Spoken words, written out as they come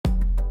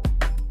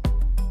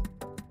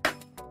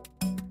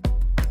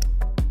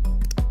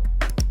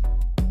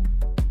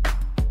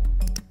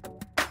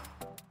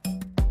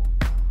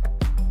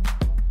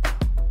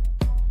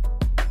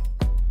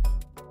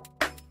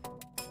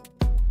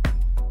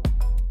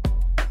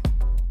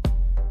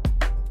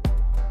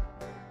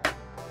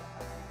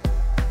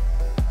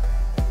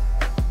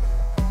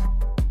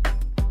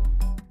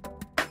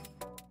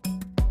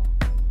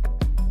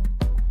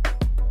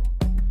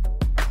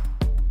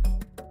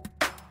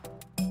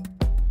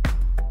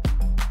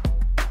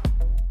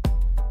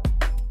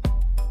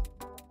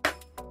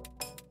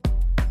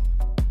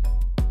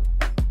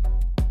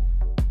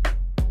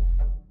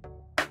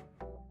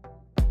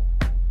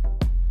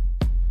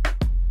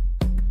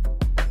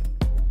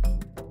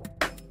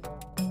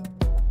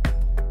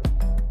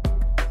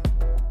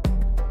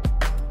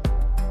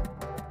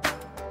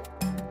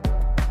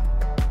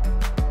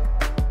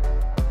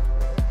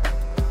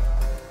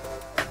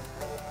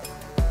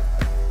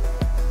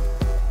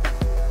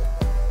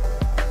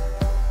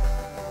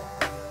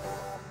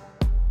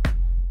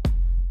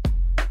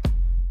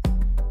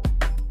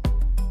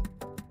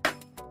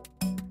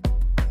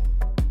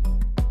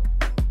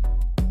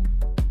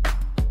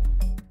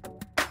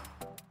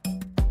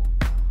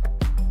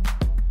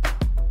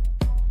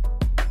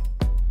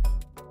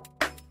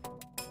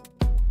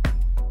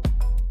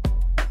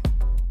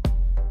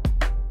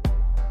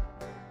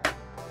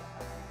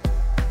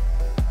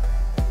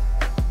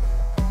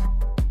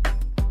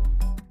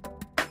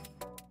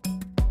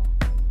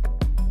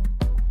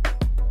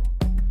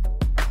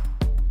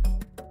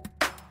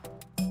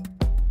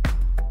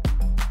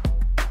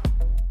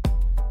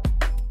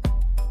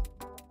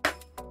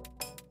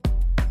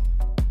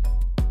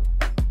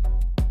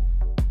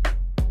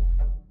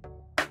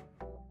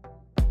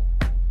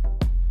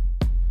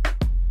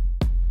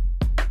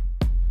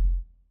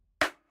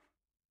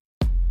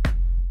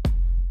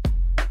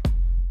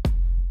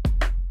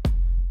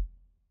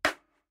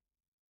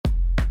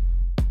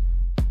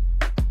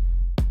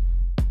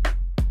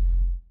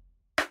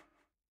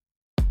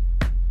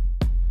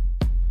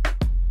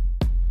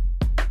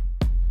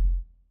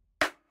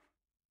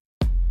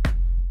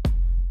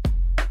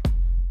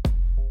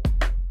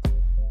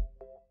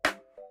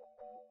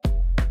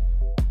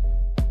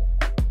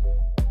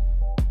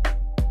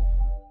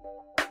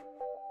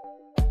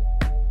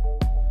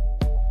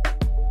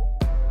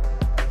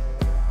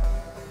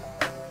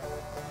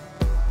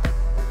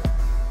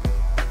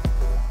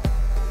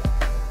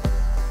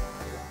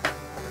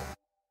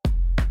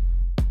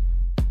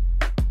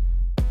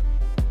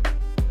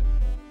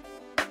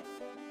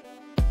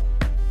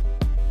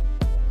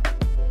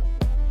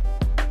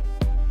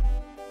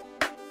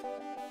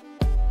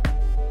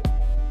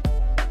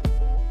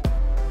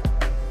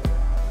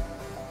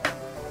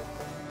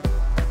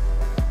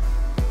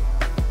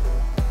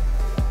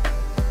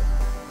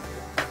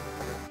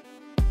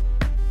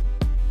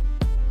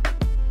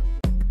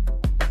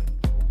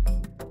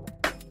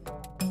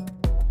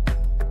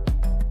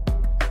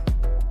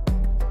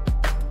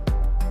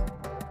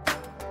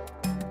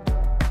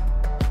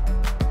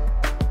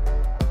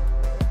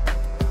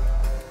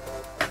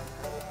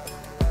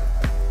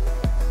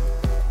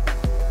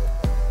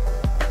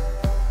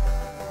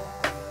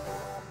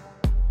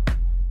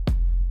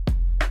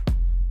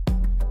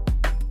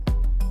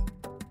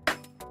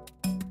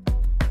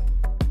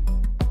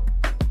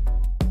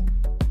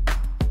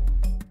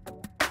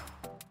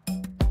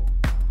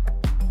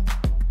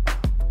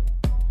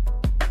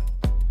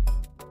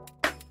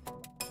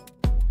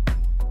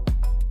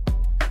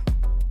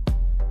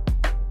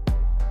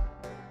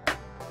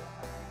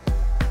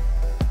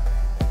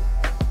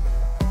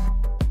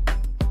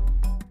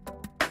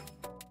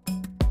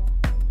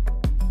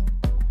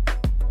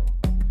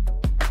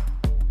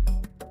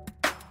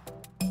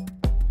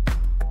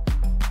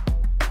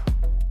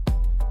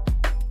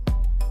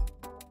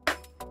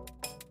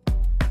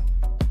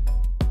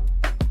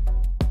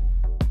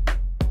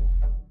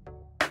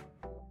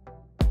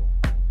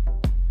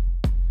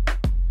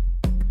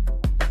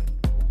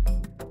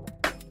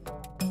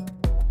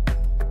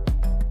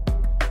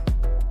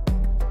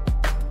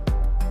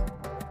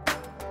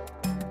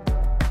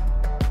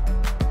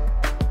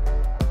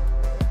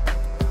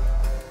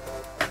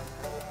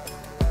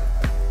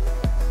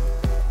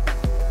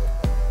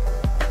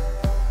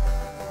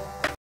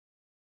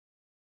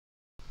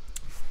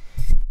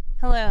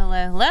Hello,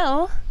 hello,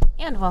 hello,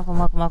 and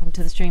welcome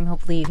to the stream.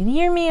 Hopefully you can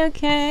hear me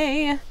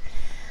okay.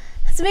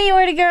 It's me,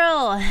 Wordy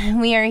Girl.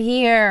 We are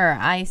here.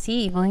 I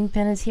see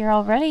Blinkpin is here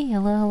already.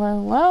 Hello,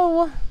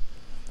 hello,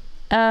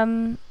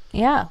 hello.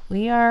 Yeah,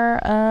 we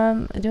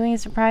are, doing a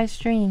surprise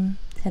stream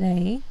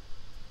today.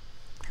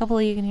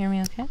 Hopefully you can hear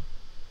me okay.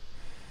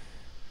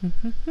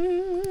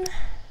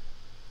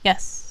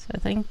 Yes, I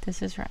think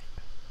this is right.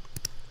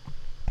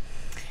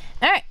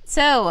 Alright,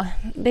 so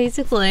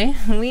basically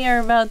we are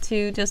about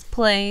to just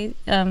play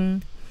a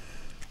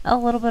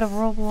little bit of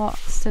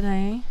Roblox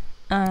today.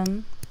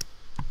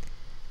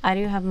 I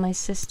do have my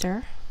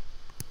sister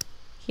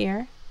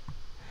here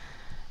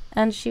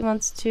and she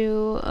wants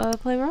to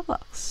play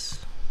Roblox.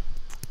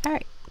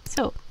 Alright,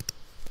 so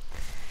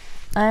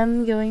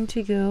I'm going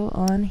to go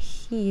on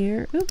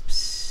here.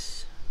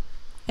 Oops.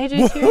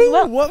 AJ's here as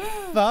well. What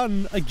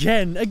fun!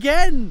 Again!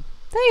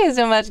 Thank you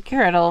so much,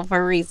 Colonel,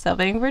 for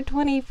resubbing for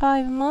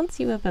 25 months.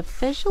 You have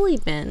officially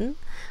been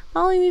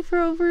following me for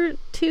over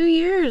 2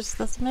 years.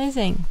 That's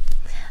amazing.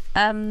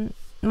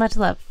 Much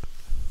love.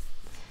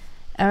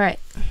 Alright.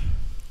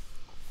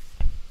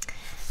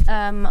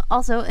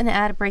 Also, an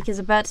ad break is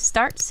about to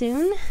start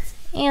soon.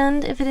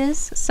 And if it is,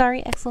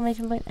 sorry,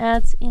 exclamation point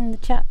ads in the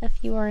chat if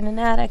you are in an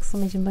ad,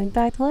 exclamation point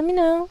back to let me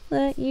know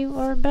that you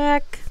are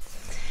back.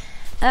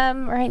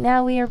 Right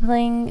now we are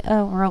playing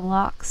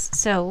Roblox,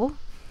 so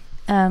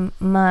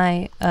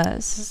my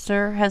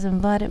sister has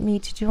invited me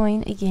to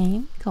join a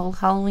game called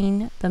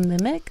Halloween the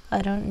Mimic.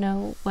 I don't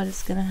know what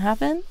is gonna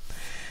happen,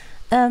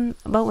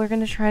 but we're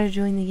gonna try to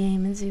join the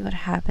game and see what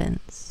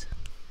happens.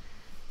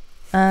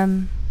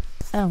 Oh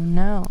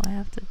no, I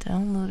have to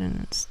download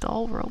and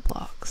install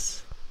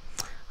Roblox.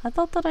 I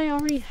thought that I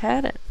already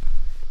had it.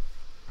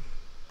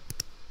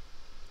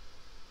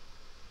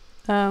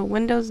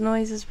 Windows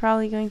noise is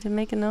probably going to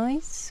make a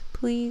noise.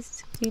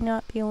 Please do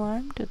not be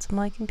alarmed. It's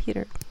my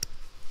computer.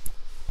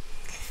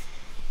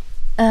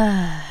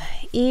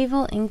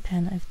 Evil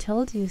Inkpen. I've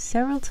told you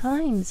several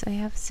times. I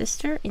have a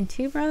sister and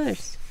 2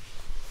 brothers.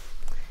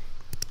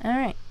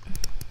 Alright.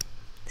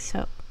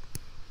 So.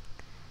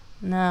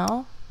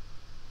 Now.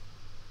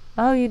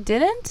 Oh, you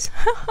didn't?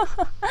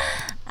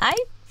 I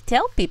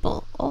tell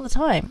people all the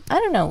time. I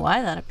don't know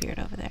why that appeared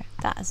over there.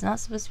 That is not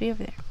supposed to be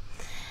over there.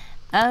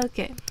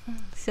 Okay.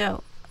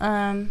 So, hold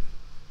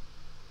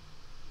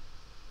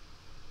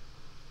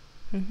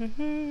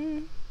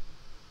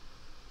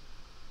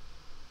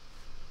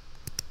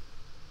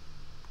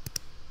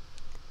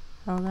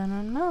on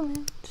one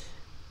moment.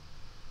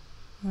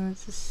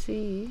 Let's just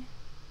see.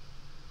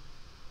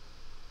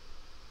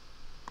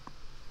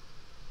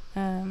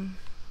 I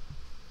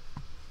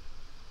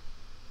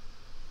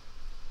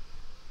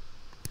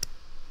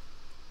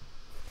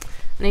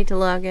need to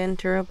log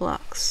into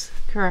Roblox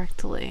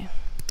correctly.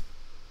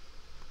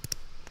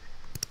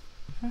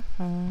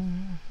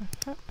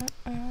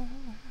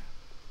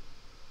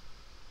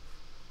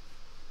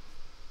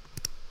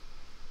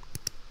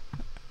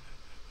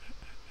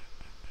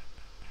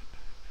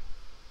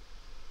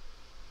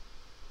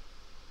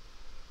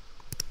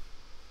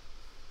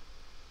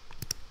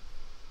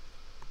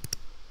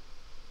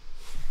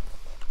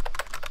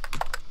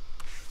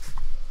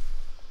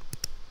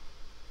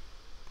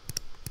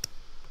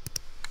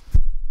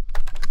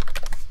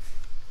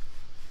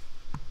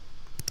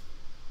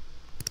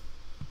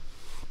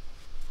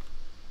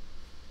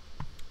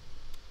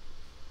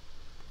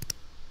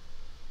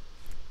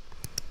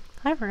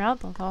 I forgot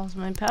that was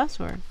my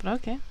password, but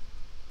okay.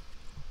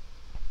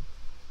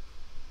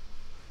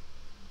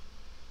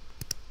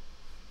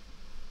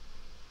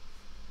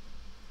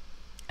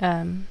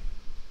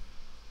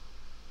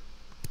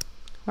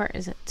 Where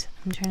is it?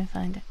 I'm trying to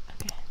find it.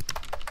 Okay.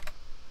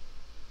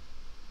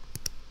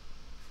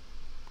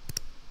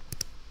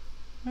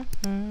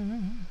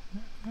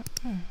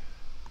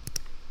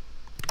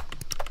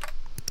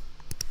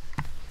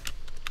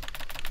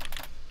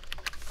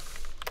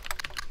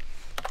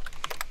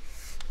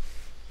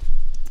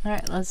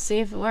 Alright, let's see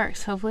if it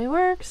works. Hopefully it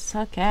works.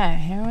 Okay,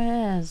 here it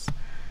is.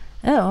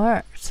 It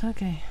works.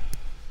 Okay.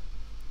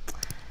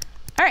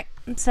 Alright,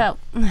 so,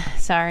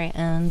 sorry,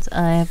 and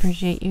I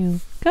appreciate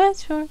you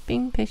guys for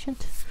being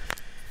patient.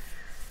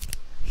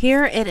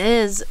 Here it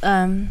is.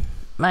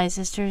 My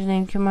sister's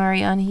named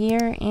Kumari on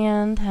here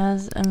and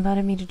has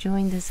invited me to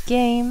join this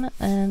game,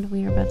 and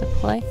we are about to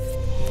play.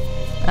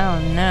 Oh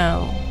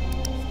no.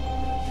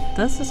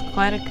 This is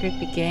quite a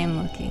creepy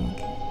game looking.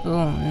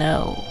 Oh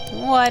no.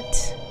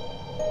 What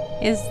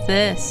is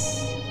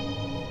this?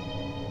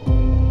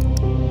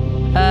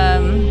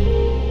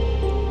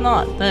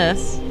 Not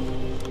this.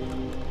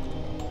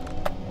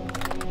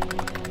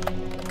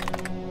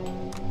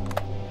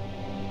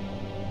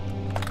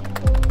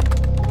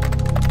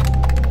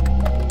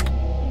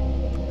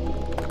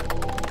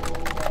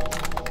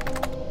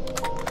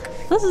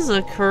 This is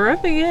a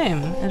creepy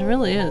game. It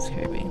really is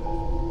creepy.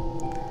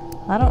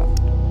 I don't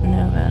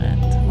know about it.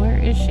 Where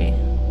is she?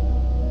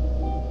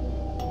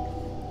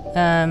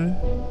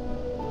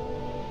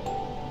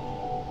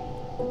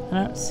 I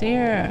don't see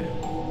her.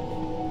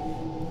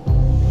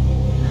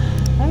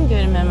 I'm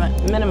going to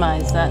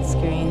minimize that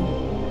screen.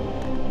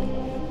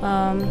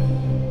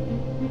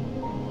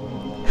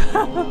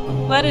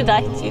 What did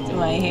I do to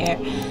my hair?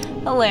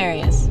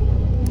 Hilarious.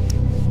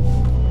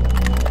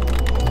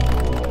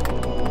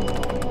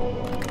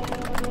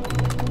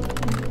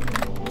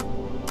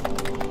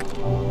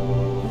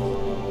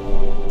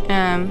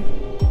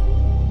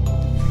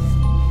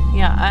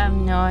 Yeah, I have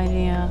no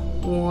idea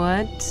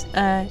what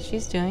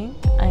she's doing.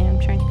 I am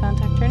trying to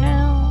contact her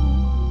now.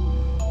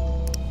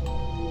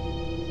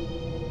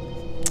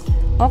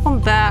 Welcome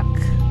back.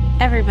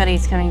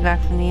 Everybody's coming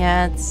back from the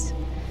ads.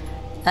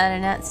 I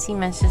did not see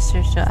my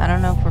sister, so I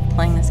don't know if we're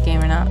playing this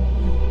game or not.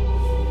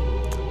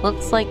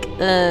 Looks like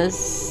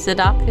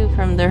Sudoku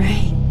from the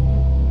Ring.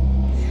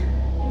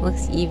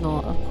 Looks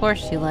evil. Of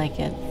course you like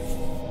it.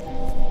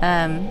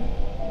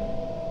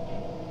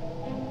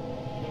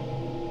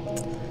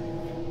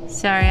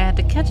 Sorry, I had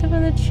to catch up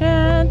in the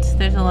chat.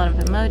 There's a lot of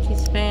emoji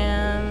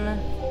spam.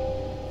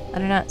 I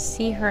do not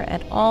see her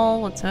at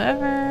all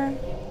whatsoever.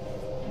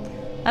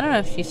 I don't know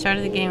if she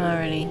started the game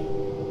already.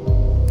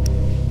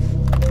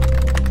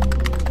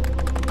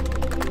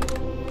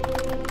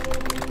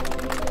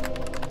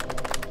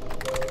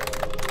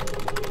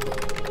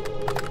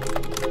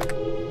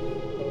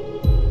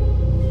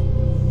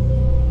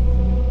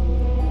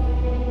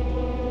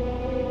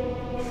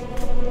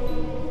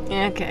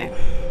 Okay.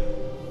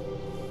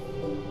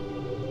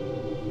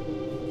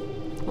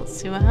 Let's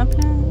see what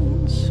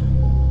happens.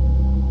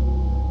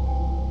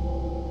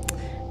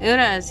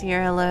 Una is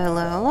here. Hello,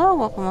 hello, hello.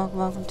 Welcome, welcome,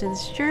 welcome to the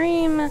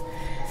stream.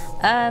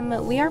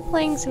 We are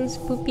playing some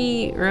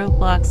spooky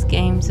Roblox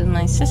games with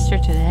my sister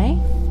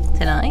tonight,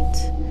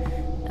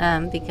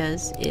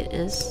 because it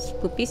is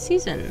spooky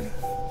season.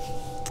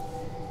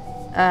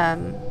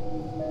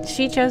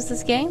 She chose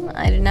this game.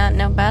 I did not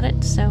know about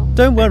it, so...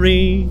 Don't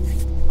worry.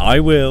 I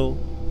will.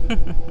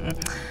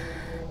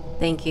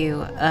 Thank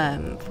you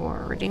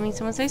for redeeming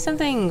someone. Say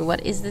something.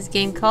 What is this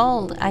game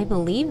called? I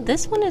believe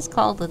this one is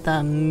called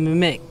The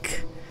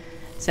Mimic.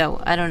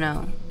 So, I don't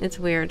know. It's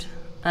weird.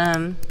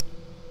 I'm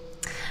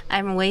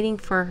waiting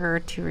for her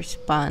to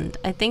respond.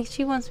 I think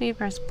she wants me to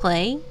press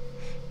play.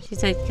 She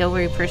said go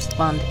where you first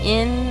spawned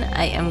in.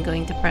 I am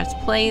going to press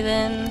play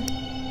then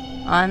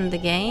on the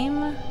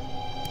game.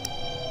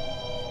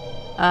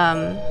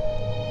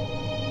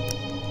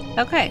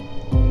 Okay.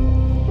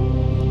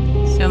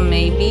 So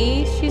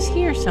maybe she's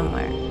here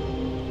somewhere.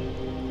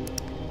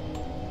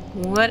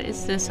 What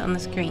is this on the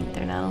screen?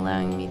 They're not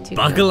allowing me to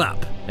Buckle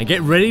up and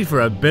get ready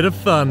for a bit of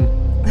fun.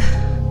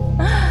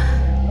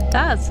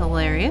 That's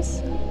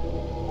hilarious.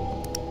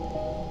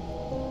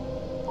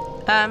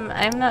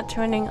 I'm not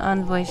turning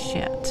on voice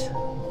chat.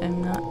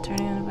 I'm not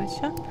turning on voice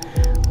chat.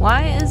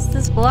 Why is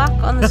this block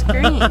on the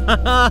screen?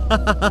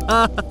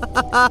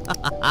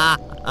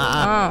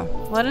 Oh,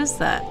 what is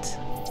that?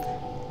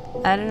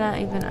 I do not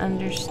even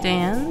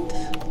understand.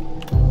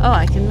 Oh,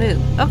 I can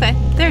move. Okay,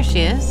 there she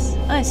is.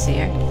 I see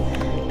her.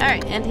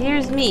 Alright, and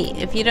here's me.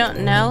 If you don't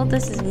know,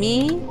 this is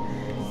me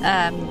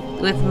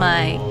with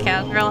my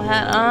cowgirl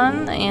hat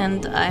on,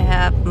 and I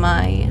have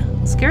my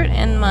skirt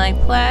and my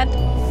plaid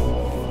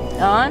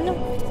on.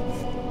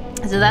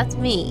 So that's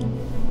me.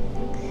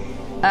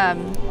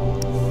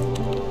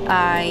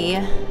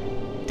 I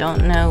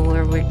don't know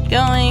where we're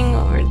going,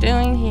 what we're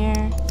doing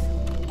here.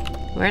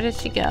 Where did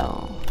she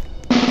go?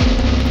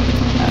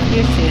 Oh,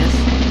 here she is.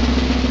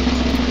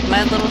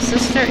 My little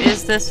sister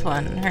is this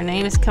one. Her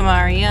name is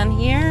Kamari on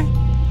here.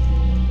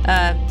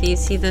 Do you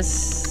see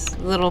this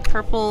little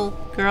purple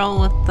girl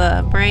with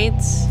the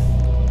braids?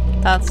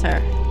 That's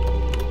her.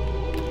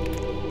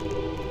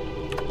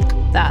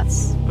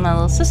 That's my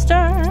little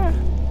sister.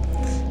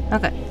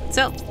 Okay,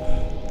 so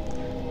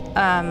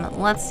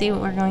let's see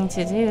what we're going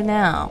to do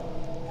now.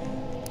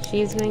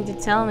 She's going to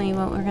tell me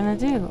what we're gonna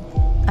do.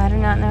 I do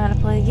not know how to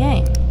play the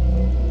game.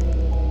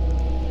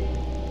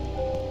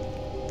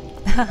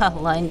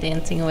 Line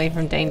dancing away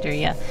from danger,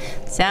 yeah.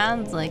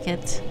 Sounds like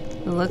it.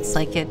 Looks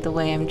like it the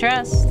way I'm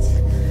dressed.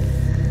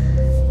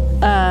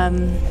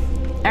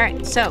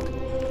 Alright, so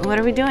what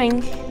are we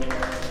doing?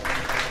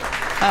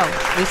 Oh,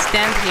 we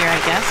stand here, I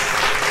guess.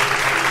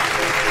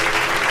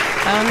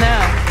 Oh no.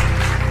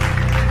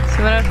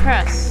 So what do I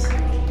press?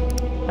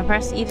 I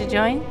press E to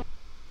join?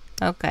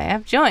 Okay,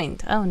 I've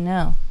joined. Oh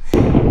no.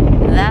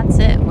 That's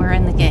it, we're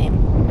in the game.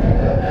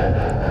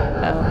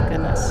 Oh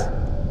goodness.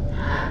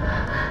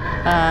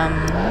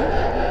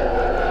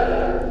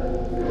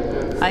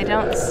 I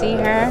don't see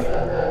her.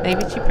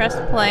 Maybe she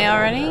pressed play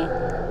already?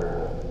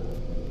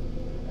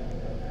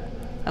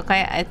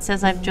 Okay, it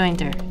says I've joined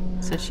her.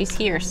 So she's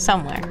here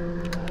somewhere.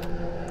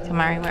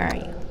 Kamari, where are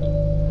you?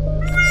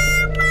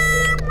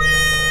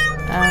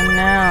 Oh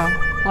no.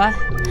 What?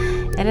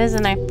 It is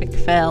an epic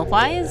fail.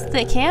 Why is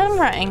the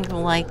camera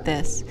angle like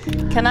this?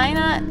 Can I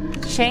not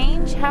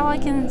change how I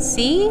can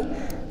see?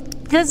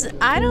 Because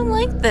I don't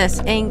like this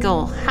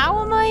angle. How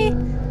am I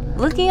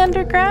looking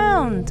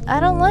underground? I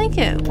don't like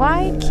it.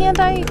 Why can't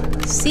I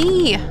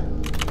see?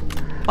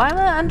 Why am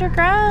I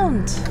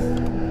underground?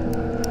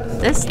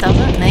 This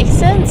doesn't make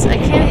sense. I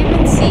can't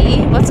even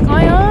see what's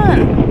going on.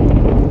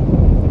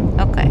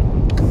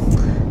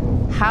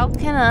 How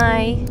can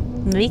I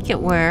make it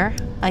where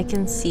I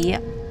can see?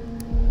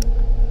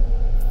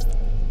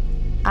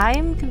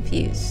 I'm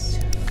confused.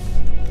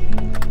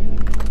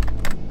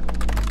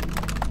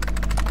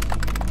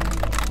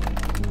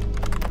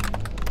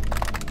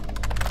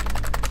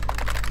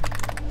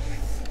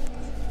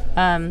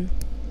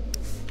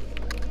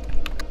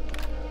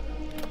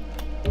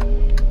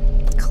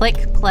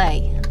 Click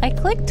play. I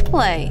clicked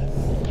play.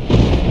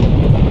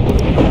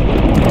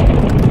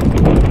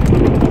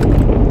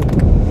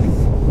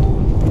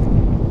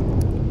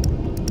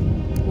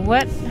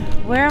 What?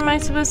 Where am I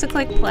supposed to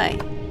click play?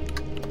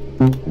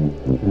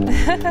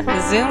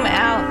 Zoom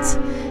out.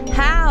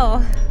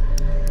 How?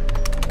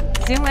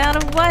 Zoom out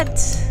of what?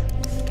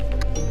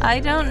 I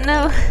don't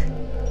know.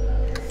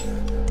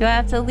 Do I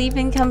have to leave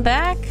and come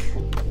back?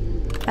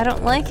 I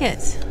don't like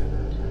it.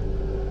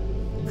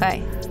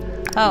 Okay.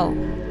 Oh,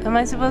 am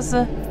I supposed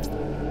to?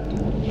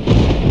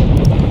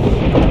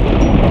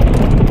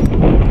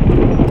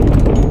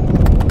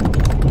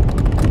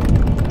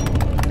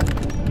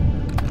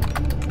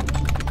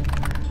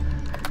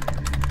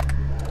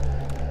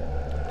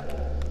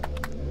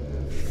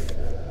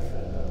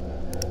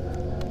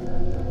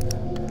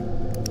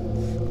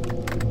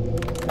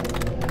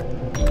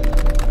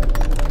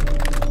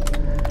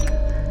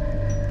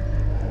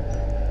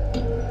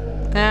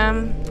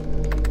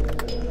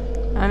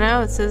 Oh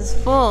no, it says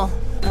full.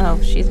 Oh,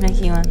 she's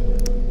making one.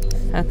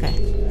 Okay.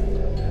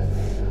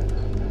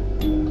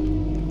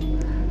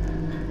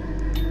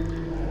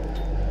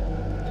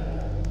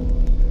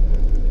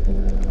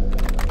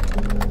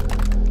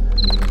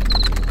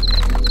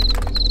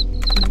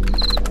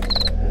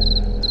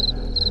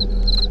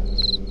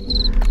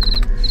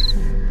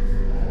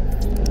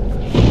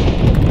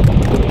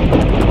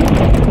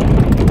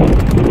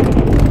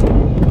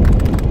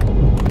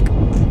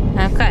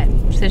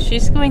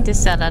 She's going to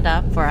set it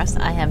up for us.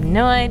 I have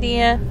no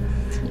idea.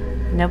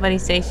 Nobody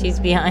say she's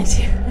behind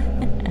you.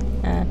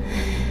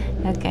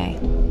 Okay.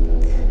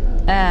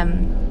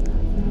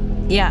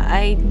 Yeah,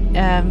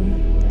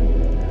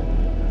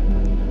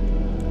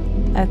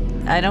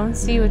 I don't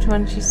see which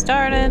one she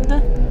started.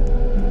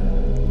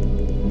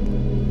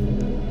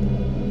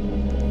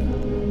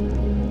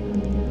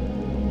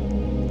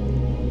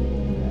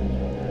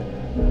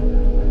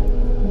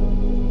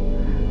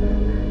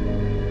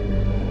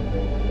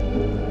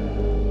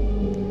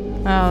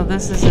 Oh,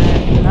 this is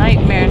a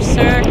nightmare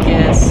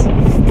circus.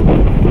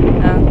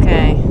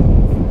 Okay.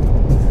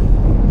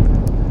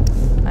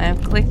 I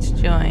have clicked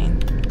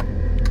join.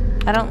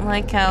 I don't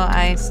like how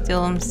I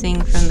still am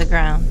seeing from the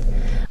ground.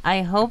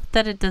 I hope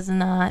that it does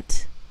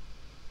not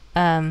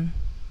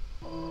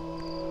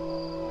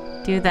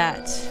do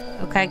that.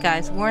 Okay,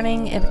 guys,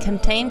 warning, it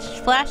contains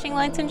flashing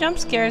lights and jump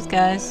scares,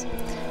 guys.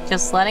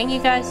 Just letting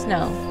you guys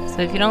know.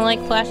 So if you don't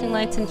like flashing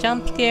lights and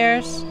jump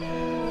scares,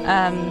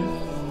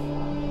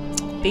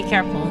 be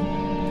careful.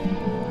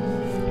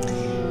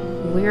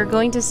 We're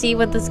going to see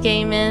what this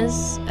game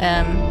is.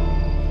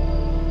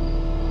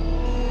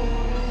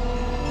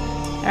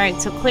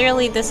 Alright, so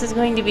clearly this is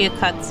going to be a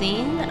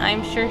cutscene.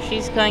 I'm sure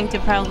she's going to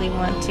probably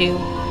want to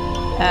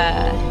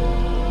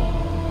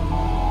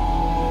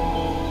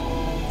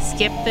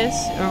skip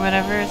this or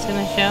whatever it's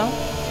going to show.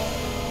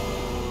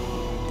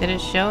 Did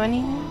it show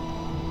anything?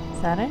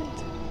 Is that it?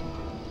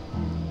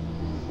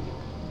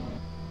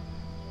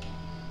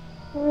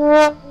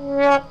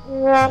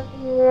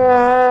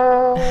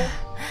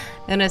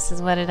 Goodness,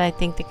 what did I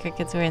think the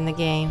crickets were in the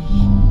game?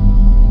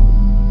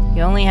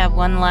 You only have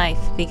one life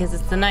because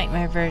it's the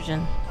nightmare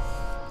version.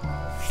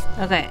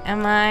 Okay,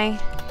 am I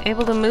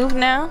able to move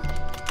now?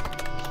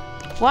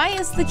 Why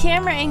is the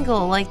camera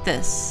angle like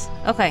this?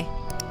 Okay.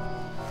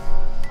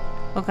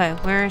 Okay,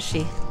 where is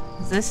she?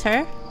 Is this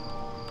her?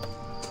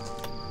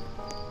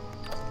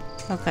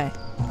 Okay.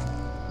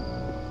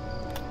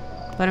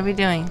 What are we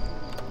doing?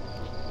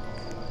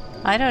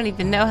 I don't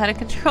even know how to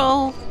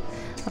control.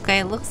 Okay,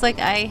 it looks like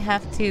I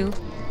have to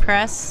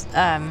press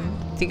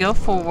to go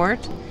forward,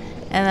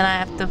 and then I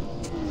have to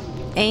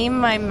aim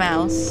my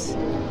mouse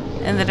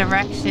in the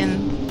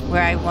direction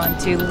where I want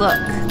to look.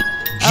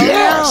 Oh,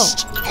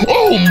 Guest! no.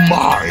 Oh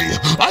my!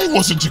 I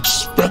wasn't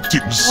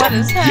expecting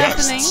some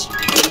guests.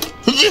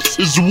 This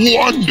is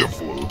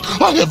wonderful.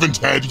 I haven't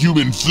had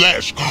human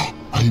flesh,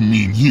 I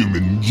mean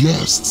human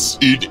guests,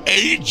 in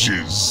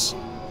ages.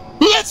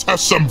 Let's have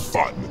some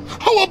fun.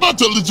 How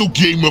about a little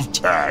game of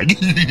tag?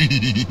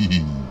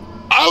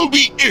 I'll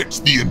be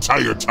it the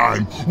entire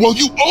time while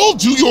you all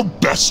do your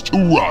best to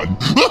run.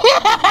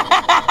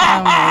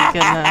 Oh my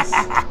goodness.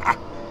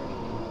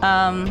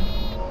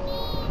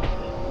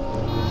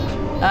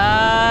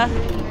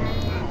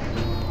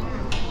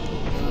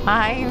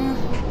 I'm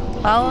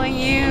following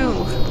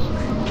you.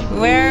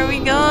 Where are we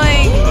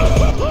going?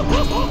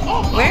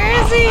 Where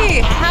is he?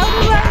 How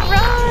do I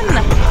run?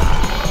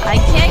 I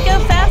can't go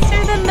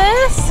faster than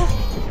this.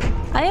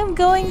 I am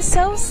going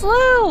so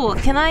slow.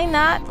 Can I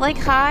not, like,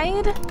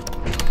 hide?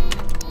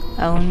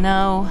 Oh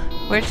no.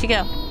 Where'd she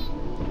go?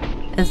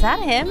 Is that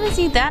him? Is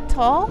he that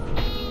tall?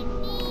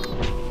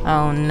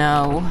 Oh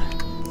no.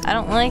 I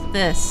don't like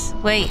this.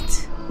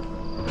 Wait.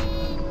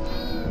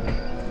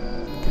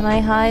 Can I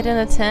hide in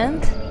a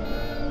tent?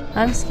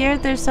 I'm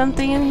scared there's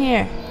something in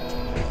here.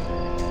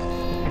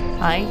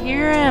 I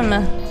hear him.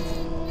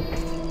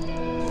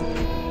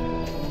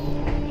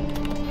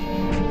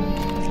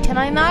 Can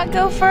I not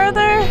go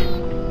further?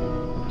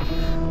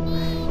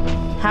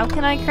 How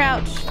can I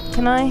crouch?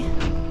 Can I?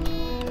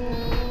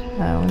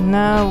 Oh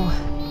no.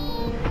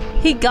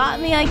 He got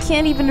me. I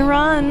can't even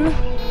run.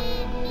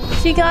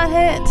 She got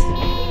hit.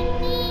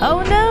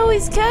 Oh no,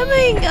 he's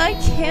coming. I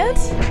can't.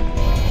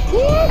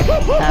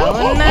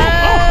 Oh no.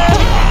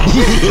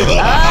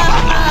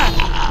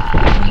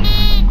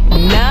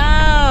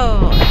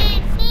 No.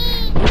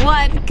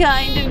 What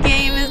kind of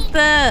game is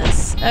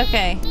this?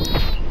 Okay.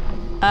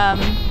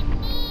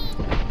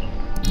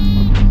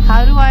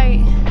 How do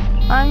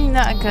I'm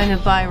not going to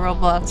buy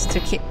Roblox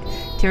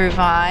to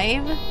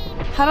revive.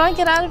 How do I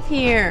get out of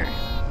here?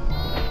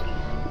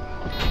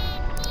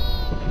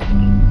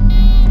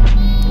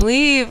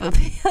 Leave,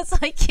 because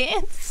I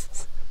can't.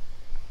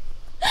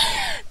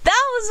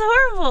 That was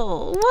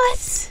horrible.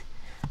 What?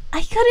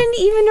 I couldn't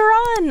even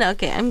run.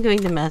 Okay, I'm going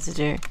to message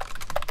her.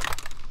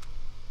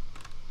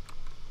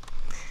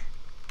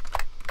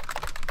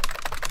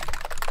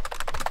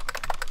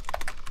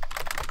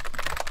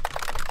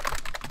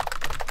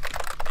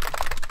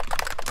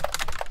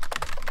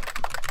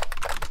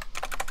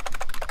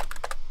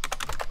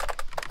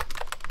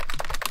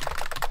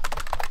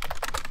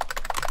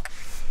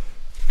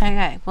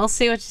 Okay, we'll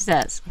see what she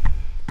says.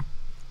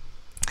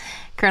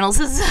 Colonel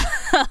says,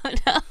 oh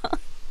no.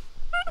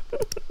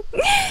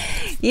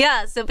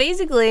 Yeah, so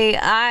basically,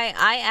 I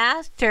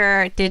asked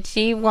her, did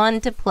she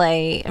want to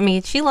play? I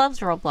mean, she loves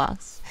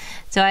Roblox.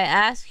 So I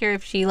asked her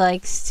if she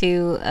likes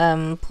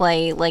to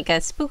play like a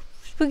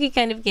spooky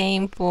kind of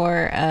game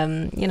for,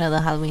 you know,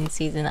 the Halloween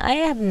season. I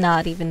have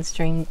not even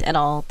streamed at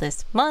all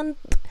this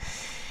month.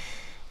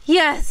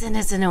 Yes, and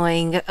it's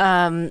annoying,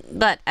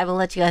 but I will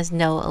let you guys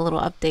know a little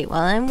update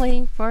while I'm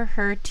waiting for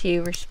her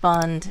to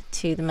respond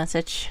to the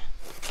message.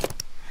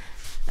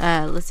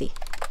 Let's see.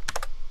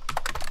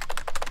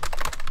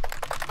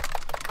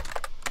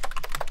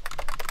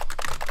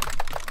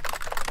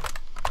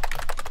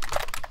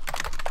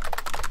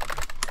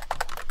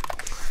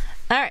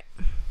 Alright.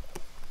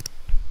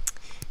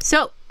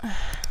 So,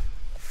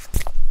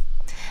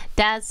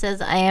 Dad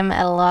says I am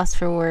at a loss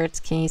for words.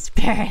 Can you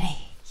spare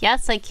any?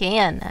 Yes, I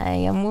can. I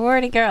am a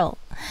wordy girl.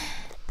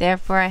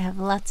 Therefore, I have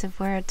lots of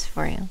words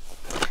for you.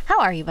 How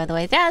are you, by the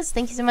way? Daz,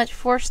 thank you so much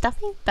for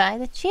stopping by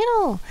the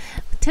channel.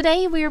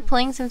 Today, we are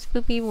playing some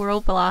Spooky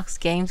Roblox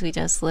games. We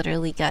just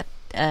literally got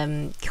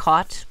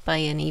caught by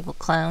an evil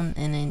clown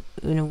in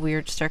a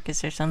weird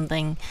circus or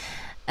something.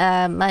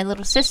 My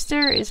little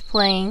sister is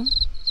playing...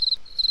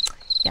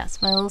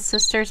 Yes, my little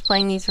sister is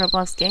playing these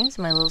Roblox games.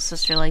 My little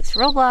sister likes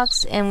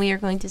Roblox, and we are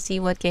going to see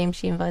what game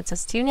she invites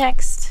us to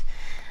next.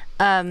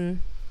 I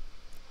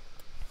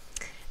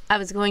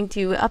was going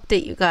to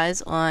update you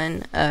guys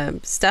on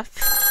stuff.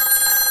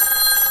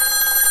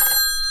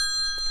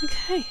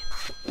 Okay.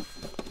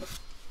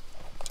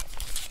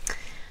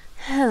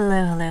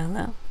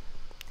 Hello.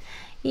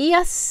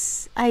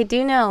 Yes, I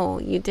do know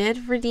you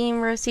did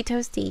redeem Roasty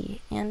Toasty,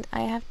 and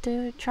I have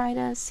to try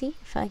to see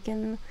if I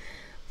can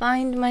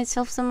find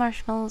myself some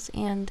marshmallows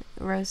and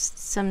roast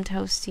some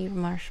toasty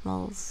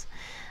marshmallows.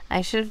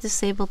 I should have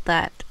disabled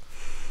that.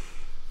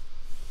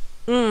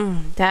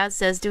 Dad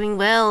says doing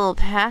well.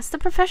 Passed the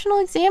professional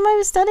exam I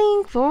was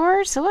studying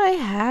for, so I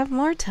have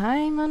more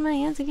time on my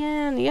hands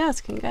again. Yes,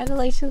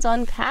 congratulations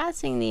on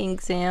passing the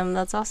exam.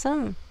 That's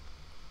awesome.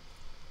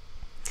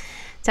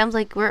 Sounds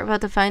like we're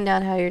about to find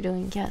out how you're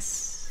doing.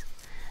 Yes.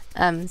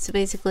 So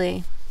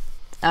basically,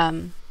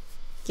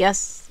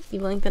 yes,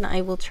 Evelyn,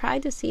 I will try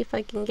to see if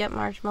I can get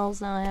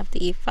marshmallows. Now I have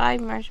to eat 5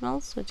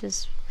 marshmallows, which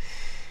is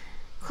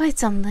quite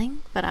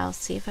something, but I'll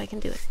see if I can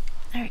do it.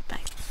 Alright,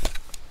 bye.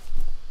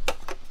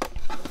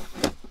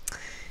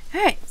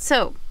 Alright,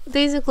 so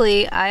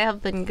basically I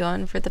have been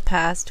gone for the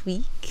past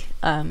week.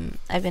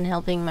 I've been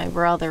helping my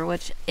brother,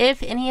 which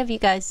if any of you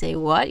guys say,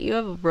 what, you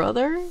have a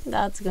brother?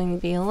 That's going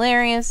to be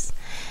hilarious.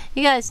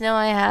 You guys know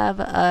I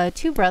have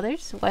 2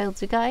 brothers, Wild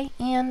Zugai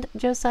and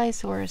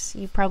Josiasaurus.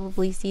 You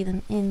probably see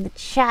them in the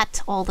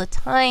chat all the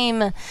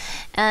time,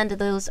 and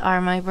those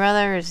are my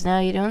brothers. Now,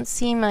 you don't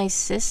see my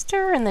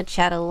sister in the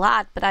chat a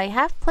lot, but I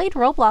have played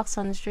Roblox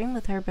on the stream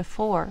with her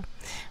before.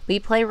 We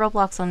play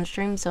Roblox on the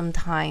stream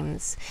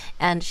sometimes,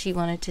 and she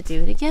wanted to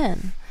do it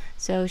again.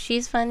 So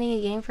she's finding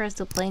a game for us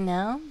to play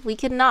now. We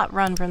could not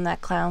run from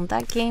that clown.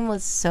 That game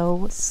was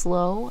so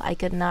slow. I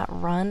could not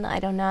run. I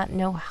do not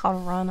know how to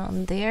run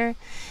on there.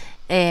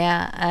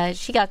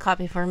 She got caught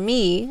before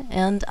me,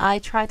 and I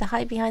tried to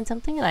hide behind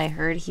something, and I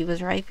heard he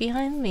was right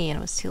behind me, and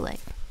it was too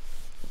late.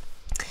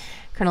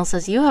 Colonel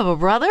says, you have a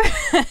brother?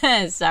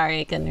 Sorry,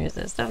 I couldn't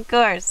resist. Of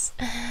course.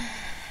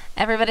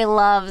 Everybody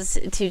loves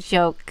to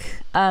joke.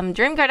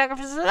 Dream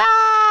Cartographer says,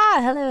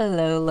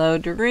 hello,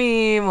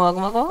 Dream.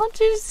 Welcome to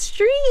the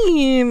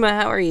stream.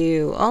 How are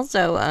you?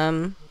 Also, I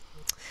know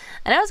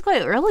it's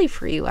quite early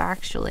for you,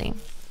 actually.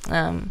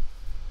 But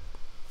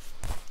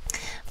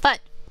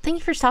thank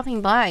you for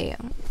stopping by.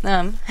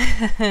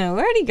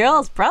 Wordy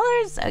girls,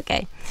 brothers?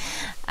 Okay.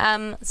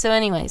 So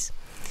anyways.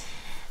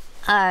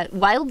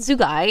 Wild Zoo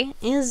Guy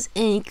is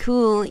a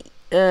cool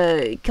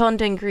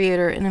content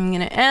creator, and I'm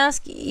gonna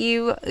ask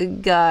you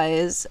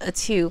guys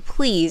to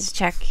please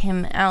check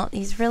him out.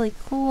 He's really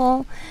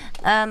cool.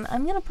 I'm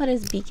gonna put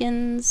his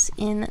beacons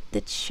in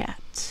the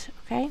chat,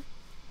 okay?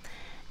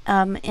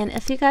 And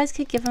if you guys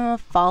could give him a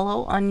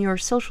follow on your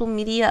social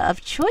media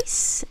of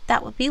choice,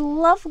 that would be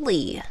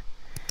lovely.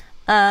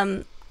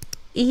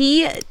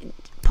 He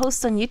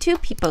posts on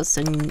YouTube, he posts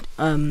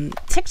on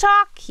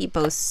TikTok, he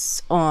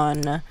posts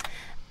on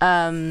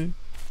a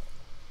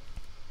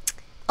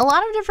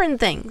lot of different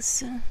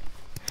things.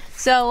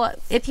 So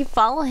if you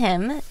follow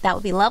him, that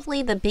would be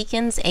lovely. The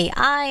Beacons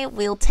AI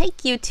will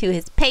take you to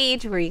his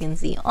page where you can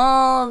see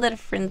all the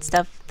different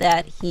stuff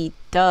that he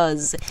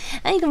does.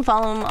 And you can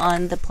follow him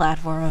on the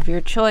platform of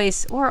your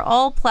choice or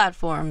all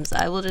platforms.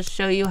 I will just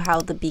show you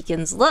how the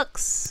Beacons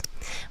looks.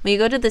 When you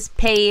go to this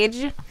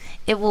page,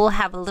 it will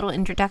have a little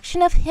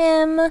introduction of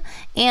him,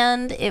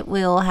 and it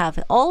will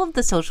have all of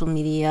the social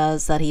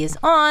medias that he is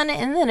on,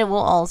 and then it will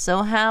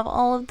also have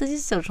all of the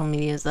social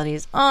medias that he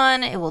is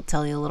on. It will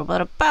tell you a little bit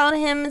about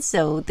him,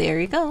 so there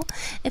you go.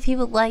 If you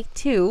would like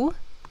to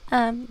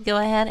go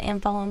ahead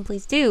and follow him,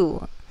 please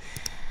do.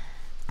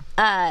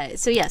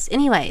 So yes,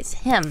 anyways,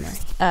 him.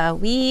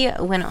 We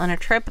went on a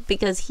trip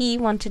because he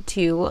wanted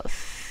to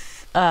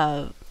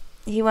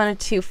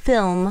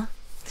film.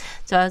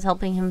 So I was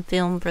helping him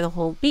film for the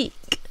whole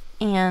week,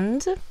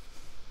 and it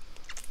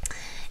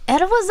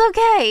was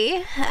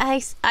okay.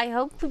 I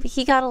hope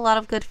he got a lot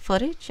of good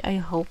footage. I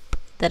hope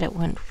that it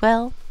went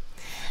well.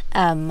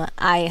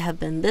 I have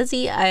been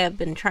busy. I have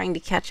been trying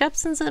to catch up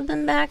since I've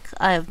been back.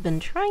 I have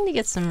been trying to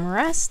get some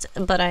rest,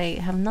 but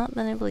I have not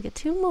been able to get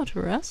too much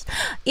rest.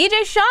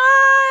 EJ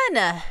Sean!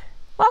 Welcome,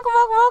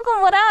 welcome,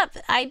 welcome. What up?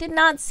 I did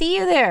not see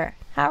you there.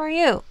 How are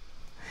you?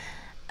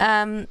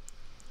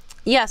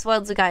 Yes,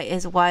 Wild Zoo Guy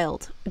is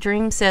wild.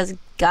 Dream says,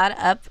 got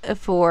up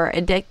for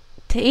a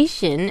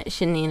dictation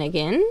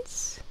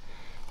shenanigans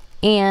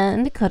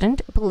and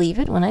couldn't believe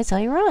it when I saw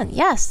you were on.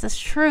 Yes, that's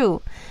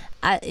true.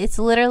 It's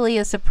literally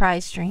a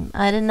surprise stream.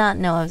 I did not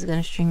know I was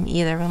going to stream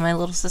either, but my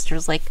little sister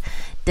was like,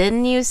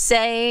 didn't you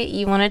say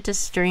you wanted to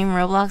stream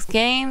Roblox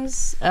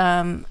games?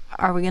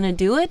 Are we going to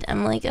do it?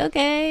 I'm like,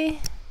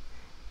 okay.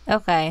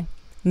 Okay.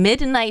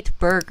 Midnight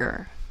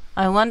Burger.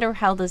 I wonder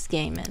how this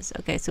game is.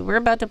 Okay, so we're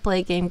about to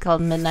play a game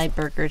called Midnight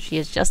Burger. She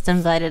has just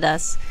invited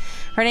us.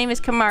 Her name is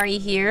Kamari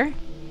here.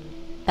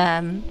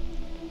 I'm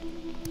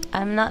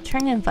not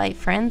trying to invite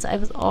friends. I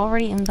was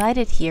already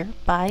invited here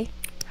by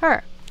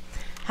her.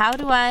 How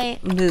do I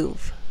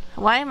move?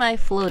 Why am I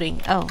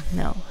floating? Oh,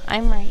 no.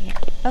 I'm right here.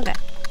 Okay.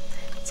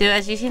 So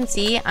as you can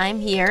see,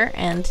 I'm here,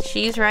 and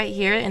she's right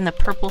here in the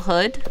purple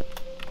hood.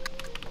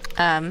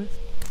 I'm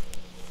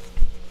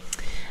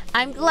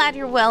glad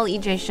you're well,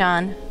 EJ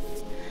Sean.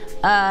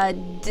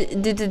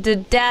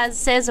 Daz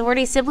says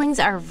wordy siblings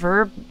are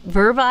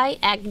verbi,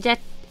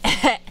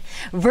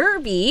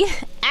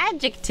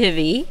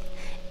 adjectivy,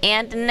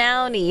 and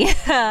nouny.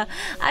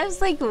 I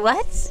was like,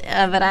 what?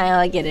 But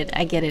I get it.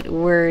 I get it.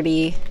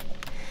 Wordy.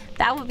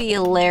 That would be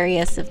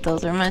hilarious if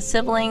those are my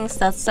siblings.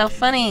 That's so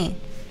funny.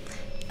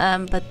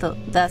 But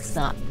that's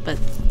not. But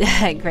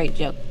great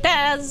joke,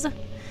 Daz.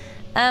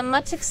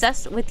 Much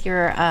success with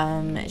your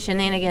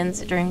shenanigans,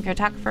 Dream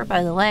Cartographer.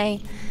 By the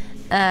way,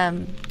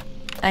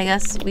 I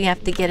guess we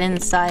have to get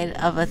inside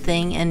of a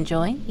thing and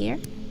join here.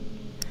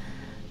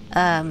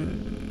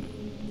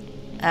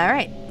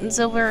 Alright,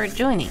 so we're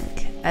joining.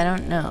 I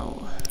don't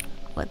know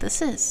what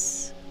this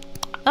is.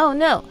 Oh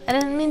no, I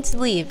didn't mean to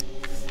leave.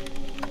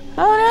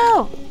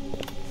 Oh no!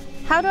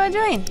 How do I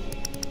join?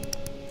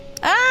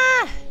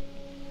 Ah!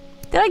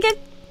 Did I get...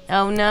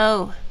 Oh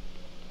no.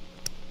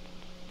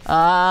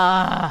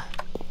 Ah.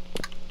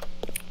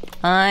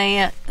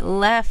 I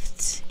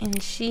left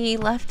and she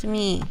left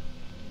me.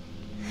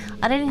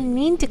 I didn't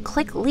mean to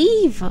click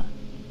leave.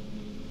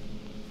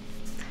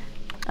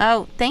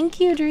 Oh, thank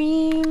you,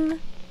 Dream.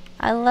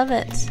 I love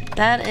it.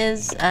 That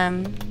is,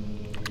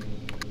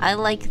 I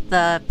like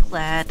the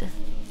plaid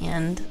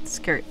and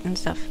skirt and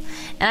stuff.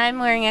 And I'm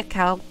wearing a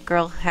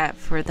cowgirl hat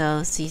for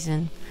the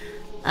season.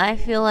 I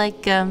feel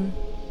like, I'm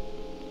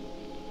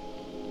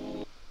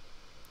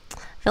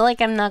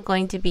not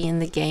going to be in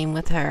the game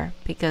with her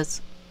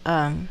because,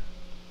 I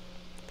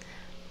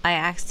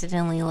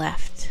accidentally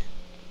left.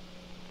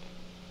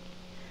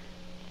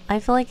 I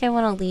feel like I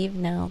want to leave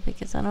now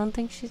because I don't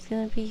think she's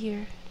gonna be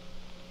here.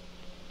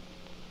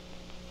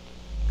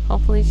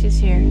 Hopefully she's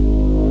here.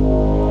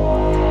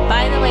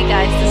 By the way,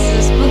 guys, this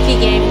is a spooky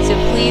game, so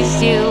please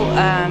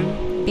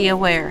do be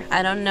aware.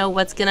 I don't know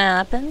what's gonna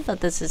happen,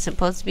 but this is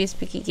supposed to be a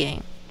spooky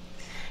game.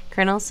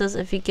 Colonel says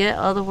if you get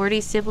all the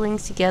wordy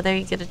siblings together,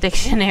 you get a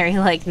dictionary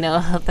like no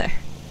other.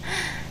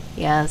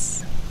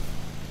 Yes.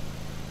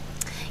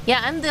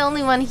 Yeah, I'm the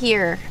only one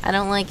here. I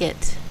don't like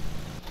it.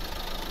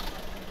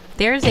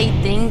 There's a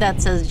thing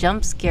that says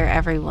jump scare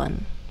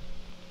everyone.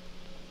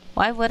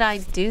 Why would I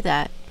do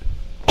that?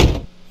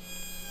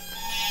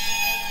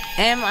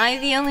 Am I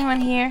the only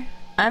one here?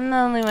 I'm the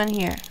only one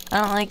here.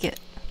 I don't like it.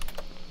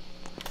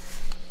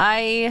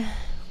 I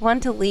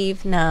want to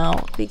leave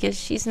now because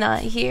she's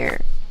not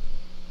here.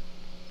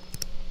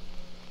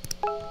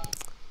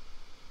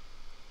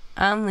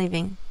 I'm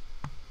leaving.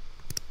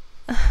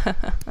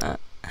 I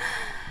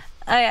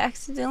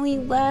accidentally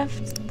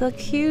left the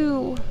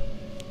queue.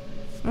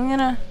 I'm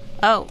gonna...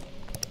 Oh.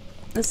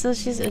 This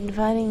says she's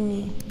inviting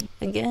me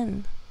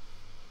again.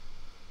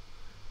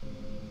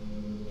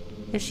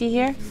 Is she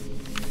here?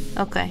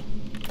 Okay.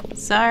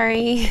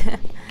 Sorry.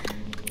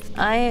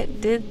 I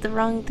did the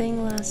wrong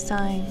thing last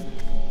time.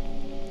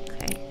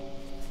 Okay.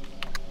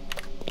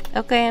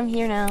 Okay, I'm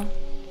here now.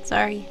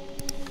 Sorry.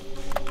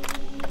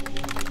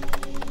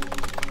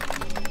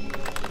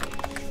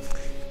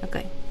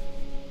 Okay.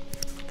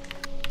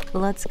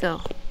 Let's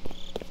go.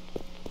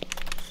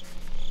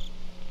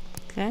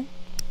 Okay.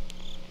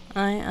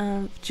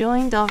 I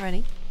joined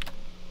already.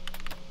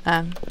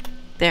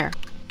 There.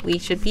 We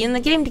should be in the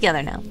game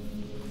together now.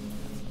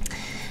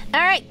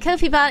 Alright,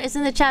 KofiBot is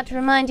in the chat to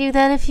remind you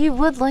that if you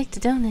would like to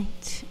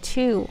donate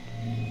to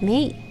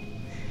me,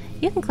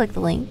 you can click the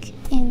link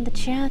in the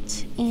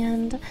chat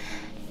and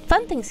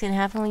fun things can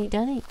happen when you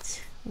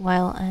donate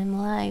while I'm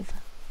live.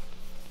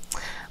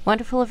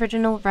 Wonderful,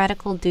 original,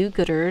 radical,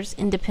 do-gooders,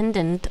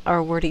 independent,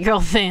 our wordy girl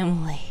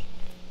family.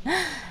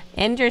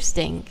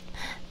 Interesting.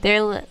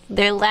 Their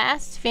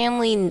last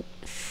family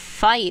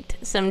fight,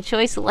 some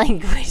choice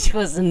language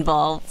was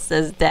involved,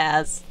 says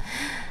Daz.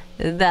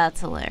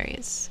 That's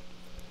hilarious.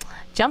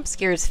 Jump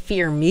scares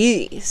fear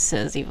me,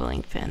 says Evil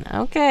Inkpin.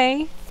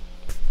 Okay.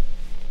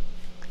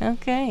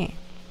 Okay.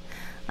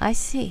 I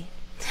see.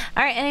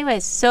 Alright,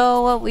 anyways,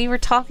 so what we were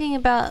talking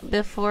about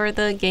before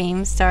the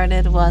game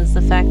started was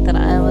the fact that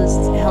I was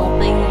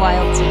helping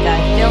Wild Two Guy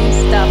film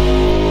stuff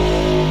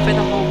for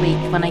the whole week.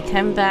 When I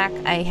come back,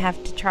 I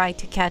have to try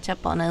to catch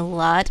up on a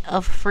lot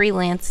of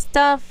freelance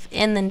stuff,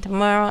 and then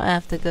tomorrow I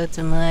have to go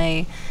to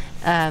my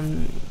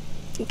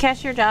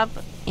cashier job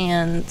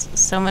and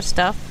so much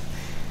stuff.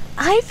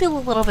 I feel a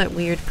little bit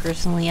weird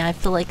personally. I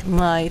feel like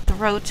my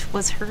throat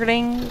was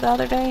hurting the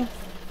other day.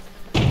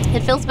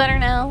 It feels better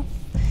now.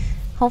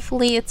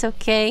 Hopefully it's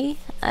okay.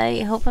 I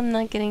hope I'm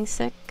not getting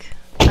sick.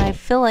 I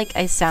feel like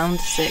I sound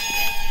sick.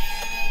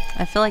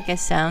 I feel like I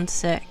sound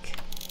sick.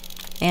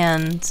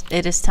 And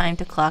it is time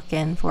to clock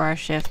in for our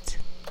shift.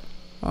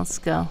 Let's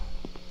go.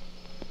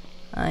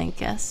 I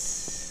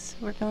guess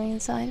we're going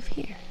inside of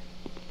here.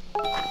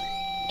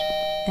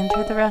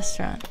 Enter the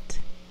restaurant.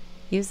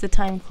 Use the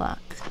time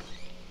clock.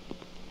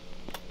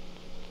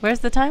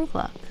 Where's the time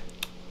clock?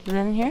 Is it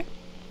in here?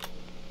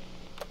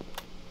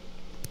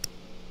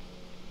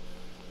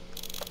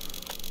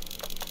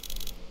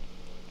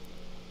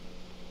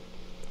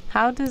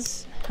 How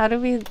do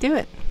we do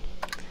it?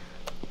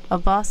 A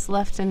boss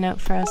left a note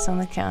for us on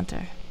the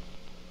counter.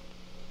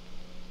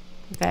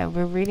 Okay,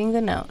 we're reading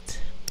the note.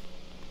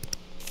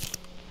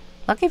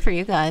 Lucky for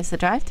you guys, the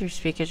drive-thru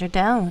speakers are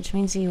down, which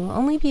means you will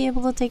only be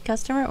able to take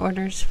customer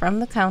orders from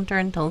the counter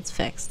until it's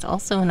fixed.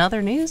 Also, in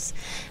other news,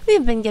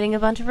 we've been getting a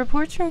bunch of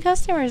reports from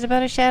customers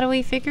about a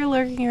shadowy figure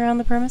lurking around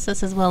the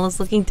premises, as well as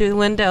looking through the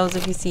windows.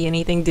 If you see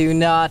anything, do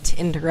not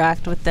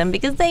interact with them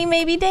because they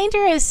may be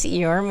dangerous.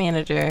 Your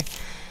manager.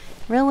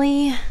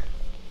 Really?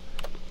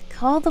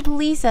 Call the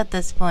police at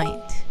this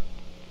point.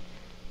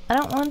 I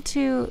don't want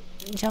to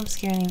jump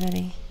scare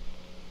anybody.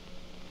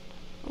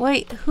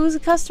 Wait, who's a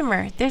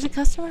customer? There's a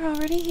customer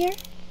already here?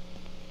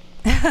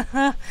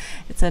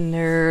 It's a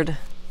nerd.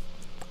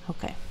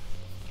 Okay.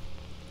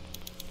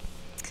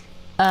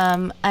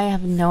 I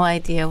have no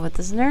idea what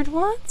this nerd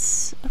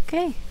wants.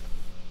 Okay.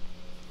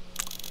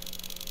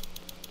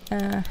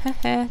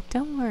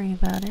 Don't worry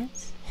about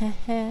it.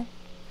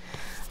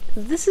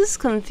 This is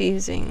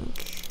confusing.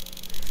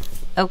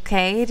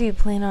 Okay, do you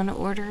plan on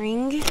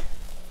ordering?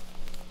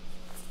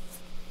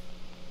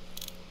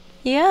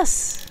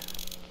 Yes.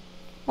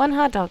 1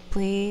 hot dog,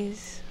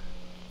 please.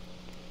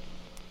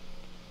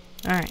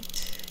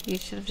 Alright, you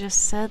should have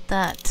just said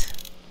that.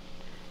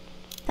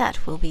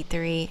 That will be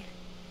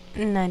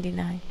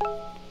 $3.99.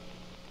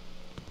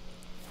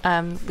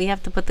 We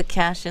have to put the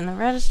cash in the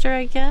register,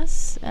 I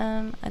guess.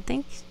 I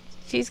think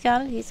she's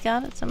got it, he's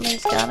got it,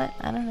 somebody's got it.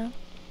 I don't know.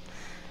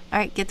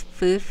 Alright, get the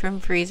food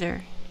from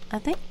freezer. I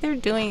think they're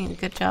doing a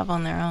good job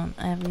on their own.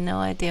 I have no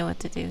idea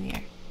what to do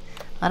here.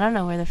 I don't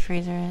know where the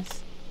freezer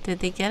is. Did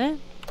they get it?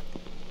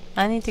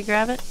 I need to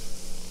grab it?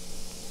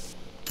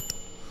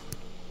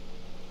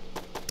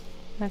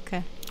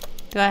 Okay.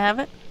 Do I have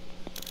it?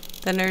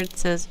 The nerd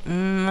says,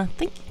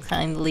 thank you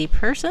kindly,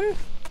 person.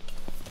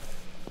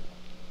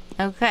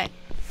 Okay.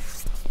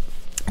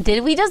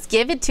 Did we just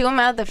give it to him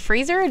out of the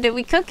freezer or did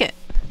we cook it?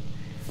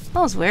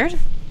 That was weird.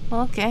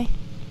 Well, okay.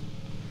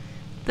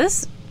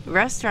 This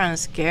restaurant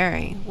is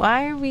scary.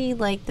 Why are we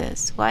like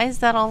this? Why is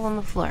that all on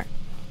the floor?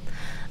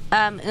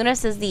 Una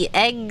says the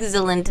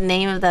excellent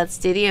name of that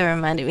studio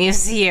reminded me of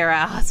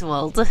Sierra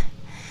Oswald.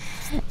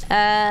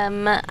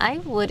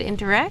 I would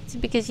interact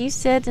because you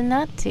said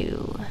not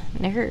to.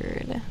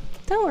 Nerd.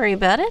 Don't worry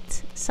about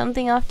it.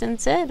 Something often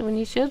said when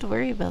you should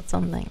worry about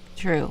something.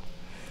 True.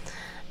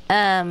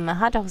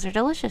 Hot dogs are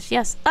delicious,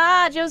 yes.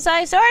 Ah,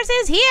 Josiah Source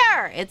is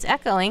here! It's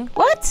echoing.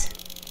 What?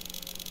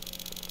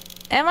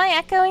 Am I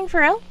echoing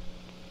for real?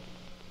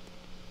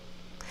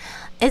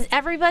 Is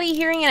everybody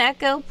hearing an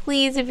echo?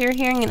 Please, if you're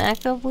hearing an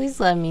echo, please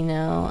let me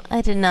know.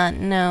 I did not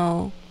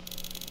know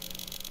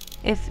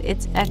if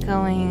it's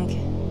echoing.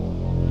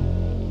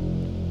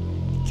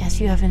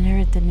 Guess you haven't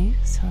heard the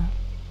news, huh?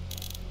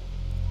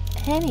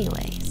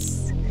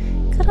 Anyways,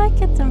 could I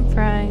get some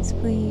fries,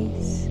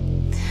 please?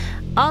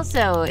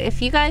 Also,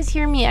 if you guys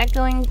hear me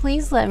echoing,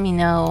 please let me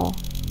know.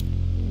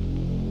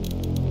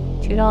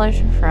 $2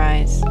 for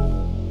fries.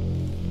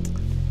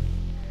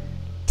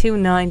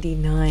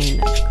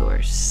 $2.99, of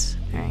course.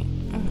 Alright,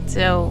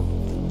 so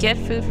get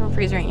food from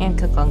freezer and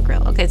cook on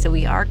grill. Okay, so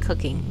we are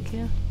cooking.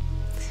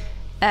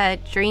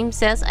 Dream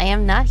says, I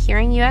am not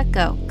hearing you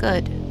echo.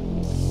 Good.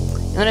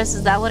 Notice,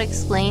 is that what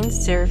explains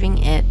serving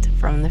it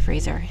from the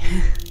freezer?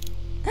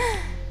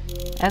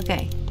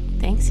 Okay,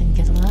 thanks and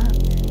good luck.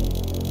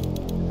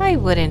 I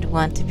wouldn't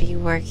want to be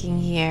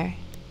working here.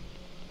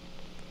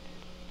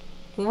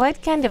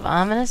 What kind of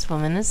ominous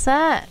woman is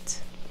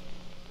that?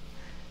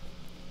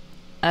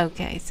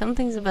 Okay,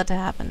 something's about to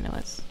happen to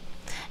us.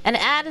 An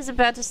ad is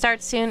about to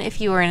start soon.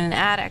 If you are in an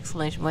ad,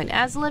 exclamation point.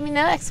 Ads to let me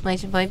know,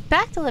 exclamation point.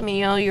 Back to let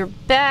me know you're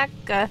back.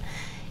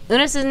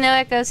 Una says no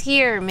echoes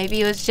here.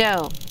 Maybe it was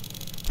Joe.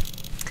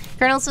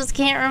 Colonel says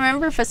can't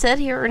remember if I said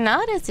here or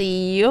not. It's a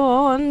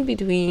yawn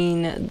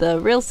between the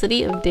real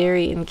city of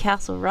Derry and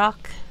Castle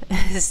Rock.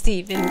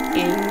 Stephen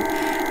King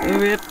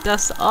ripped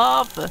us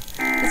off. The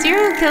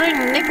serial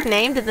killer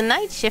nicknamed the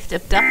Night Shift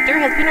Abductor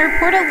has been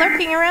reported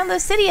lurking around the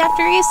city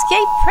after he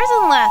escaped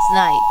prison last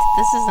night.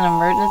 This is an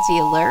emergency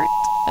alert.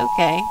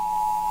 Okay.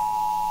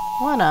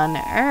 What on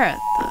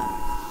earth?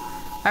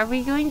 Are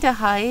we going to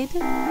hide?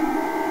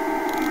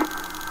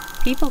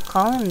 People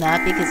call him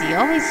that because he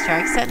always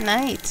strikes at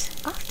night,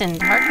 often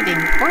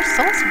targeting poor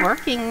souls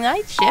working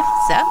night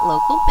shifts at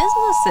local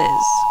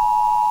businesses.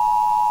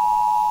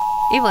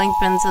 Evil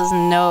Inkman says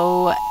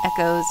no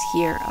echoes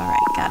here.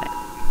 Alright, got it.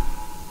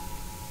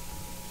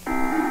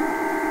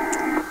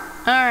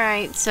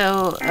 Alright,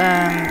 so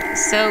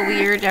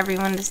weird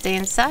everyone to stay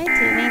inside. To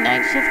any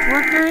night shift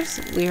workers,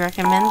 we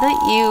recommend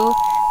that you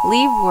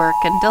leave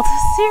work until the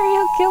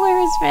serial killer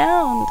is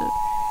found.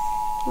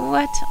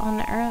 What on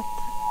earth?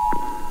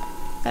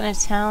 What kind of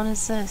town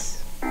is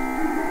this?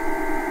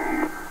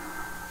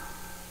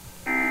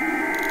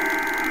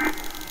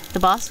 The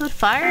boss would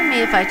fire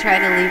me if I try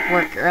to leave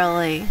work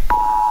early.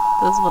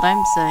 That's what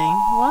I'm saying.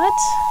 What?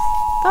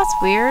 That's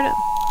weird.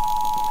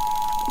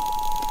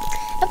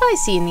 If I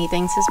see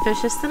anything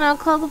suspicious, then I'll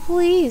call the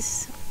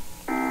police.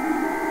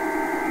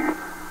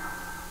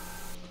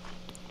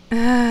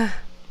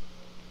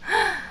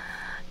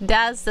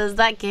 Dad says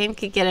that game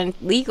could get in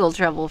legal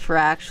trouble for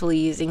actually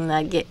using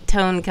that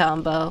tone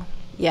combo.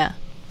 Yeah.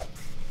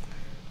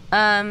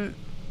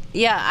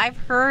 Yeah, I've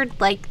heard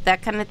like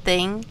that kind of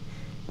thing.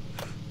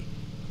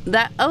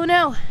 That, oh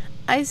no,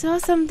 I saw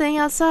something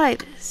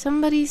outside.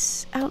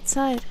 Somebody's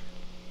outside.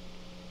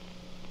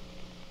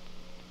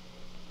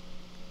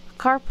 A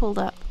car pulled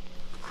up.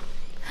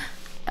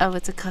 Oh,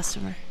 it's a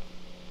customer.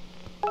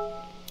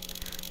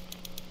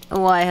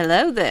 Why,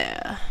 hello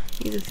there.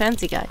 He's a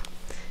fancy guy.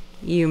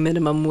 You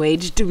minimum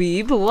wage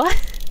dweeb, what?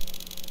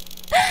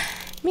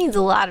 Means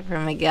a lot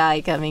from a guy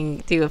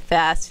coming to a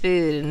fast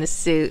food in a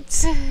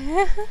suit.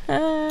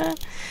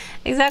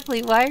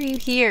 Exactly, why are you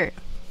here?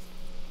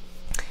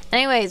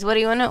 Anyways, what do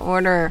you want to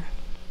order?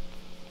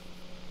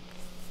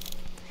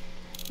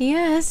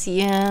 Yes,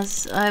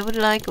 I would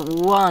like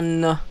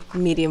one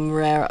medium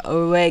rare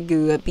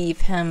Wagyu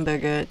beef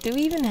hamburger. Do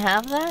we even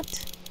have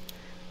that?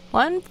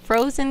 One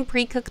frozen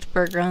pre-cooked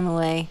burger on the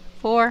way.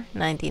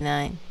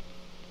 $4.99.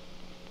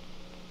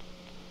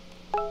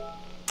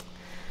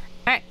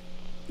 Alright,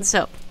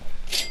 so.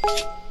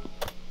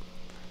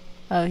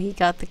 Oh, he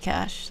got the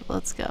cash.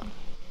 Let's go.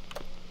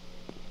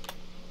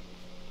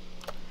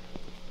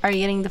 Are you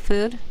getting the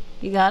food?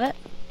 You got it?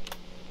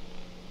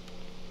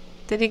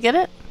 Did you get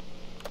it?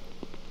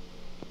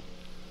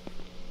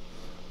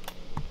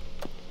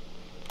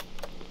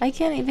 I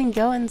can't even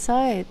go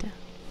inside.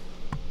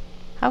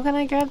 How can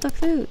I grab the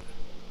food?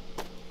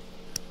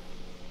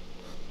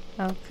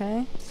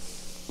 Okay.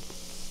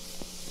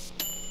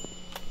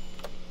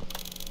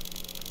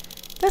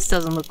 This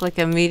doesn't look like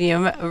a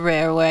medium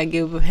rare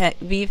Wagyu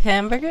beef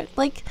hamburger.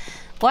 Like,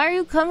 why are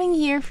you coming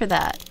here for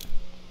that?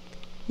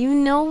 You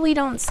know we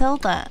don't sell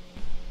that.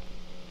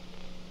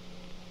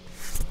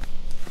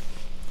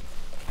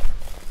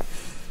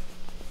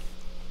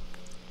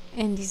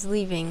 And he's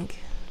leaving.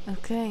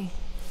 Okay.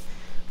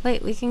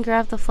 Wait, we can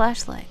grab the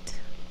flashlight.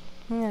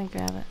 I'm gonna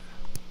grab it.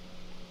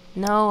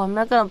 No, I'm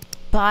not gonna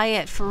buy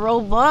it for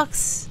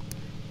Robux.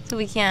 So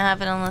we can't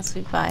have it unless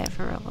we buy it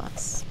for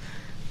Robux.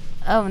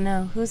 Oh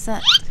no, who's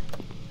that?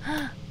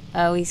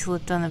 Oh, he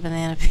slipped on the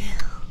banana peel.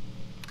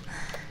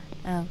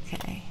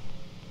 Okay.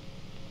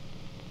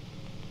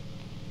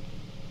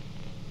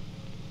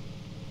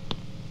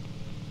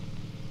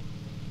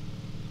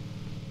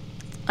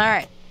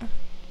 Alright.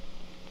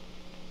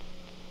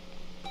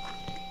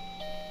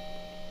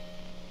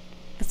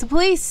 It's the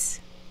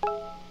police!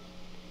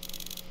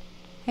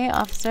 Hey,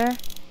 officer.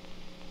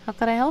 How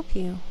could I help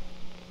you?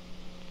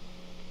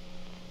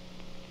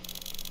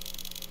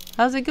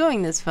 How's it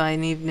going this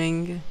fine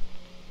evening?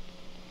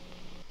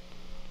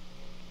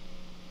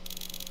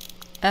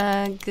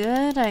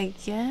 Good, I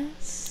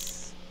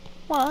guess.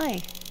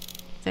 Why?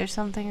 Is there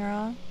something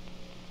wrong?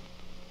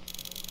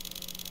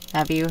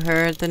 Have you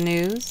heard the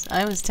news?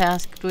 I was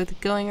tasked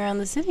with going around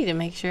the city to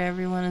make sure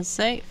everyone is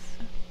safe.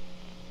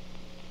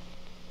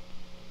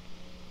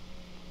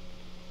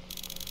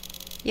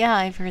 Yeah,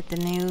 I've heard the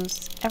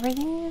news.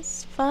 Everything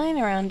is fine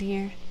around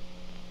here.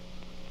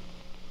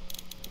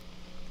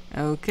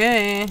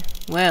 Okay.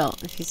 Well,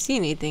 if you see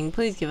anything,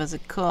 please give us a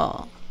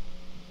call.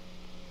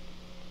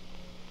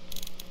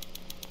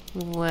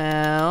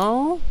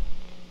 Well,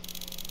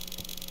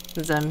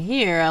 since I'm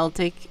here, I'll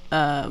take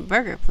a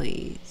burger,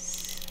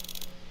 please.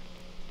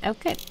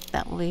 Okay,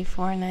 that will be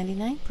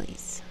 $4.99,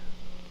 please.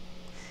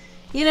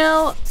 You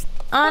know,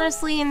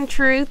 honestly, in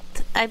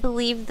truth, I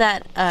believe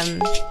that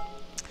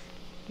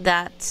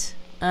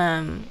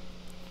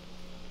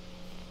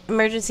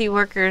emergency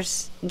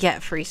workers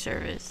get free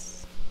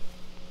service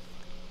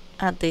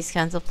at these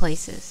kinds of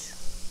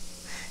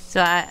places. So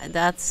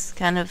that's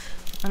kind of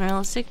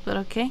unrealistic, but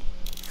okay.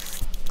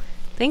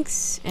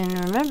 Thanks, and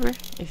remember,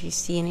 if you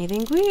see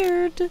anything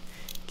weird,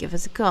 give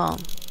us a call.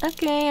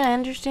 Okay, I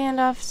understand,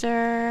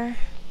 officer.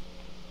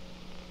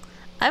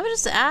 I would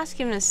just ask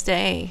him to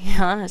stay,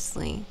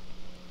 honestly.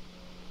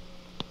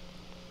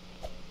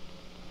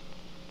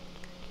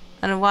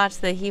 And watch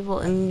that he will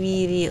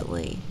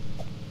immediately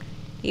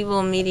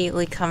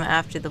come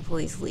after the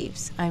police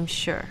leaves, I'm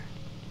sure.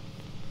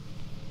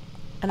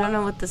 I don't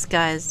know what this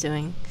guy is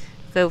doing.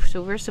 Okay,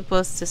 so we're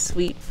supposed to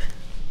sweep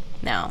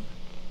now.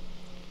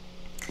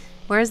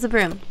 Where's the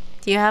broom?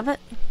 Do you have it?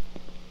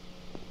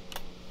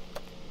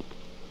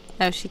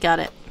 Oh, she got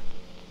it.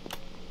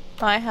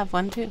 Oh, I have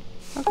one too.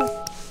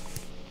 Okay.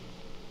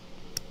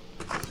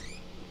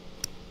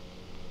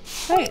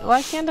 Wait,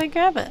 why can't I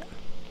grab it?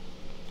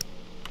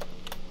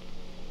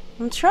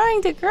 I'm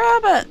trying to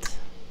grab it!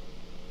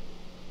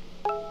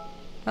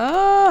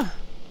 Oh!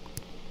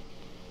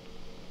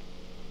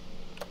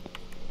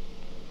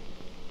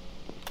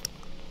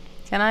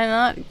 Can I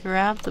not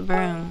grab the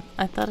broom?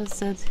 I thought it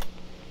said...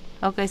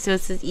 Okay, so it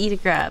says E to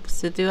grab.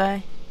 So do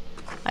I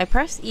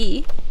press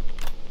E,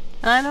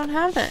 and I don't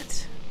have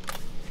it.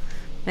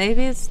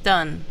 Maybe it's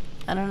done.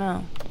 I don't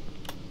know.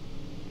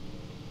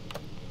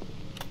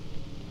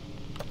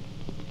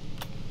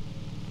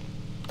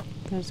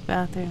 There's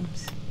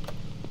bathrooms.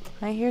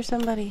 I hear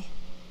somebody.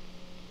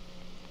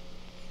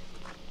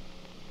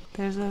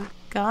 There's a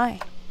guy.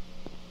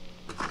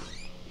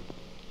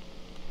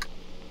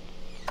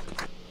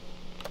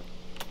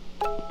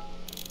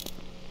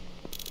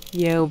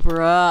 Yo,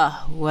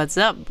 bruh. What's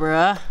up,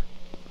 bruh?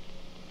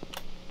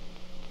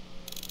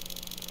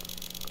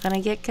 Gonna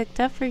get cooked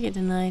up for you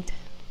tonight.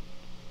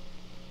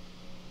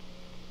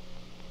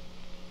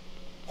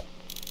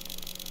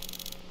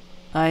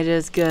 I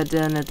just got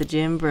done at the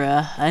gym,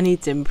 bruh. I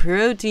need some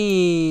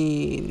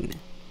protein.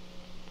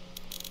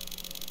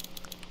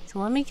 So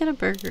let me get a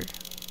burger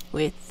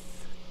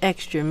with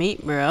extra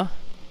meat, bro.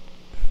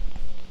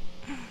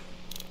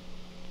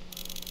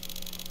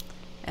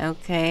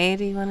 Okay,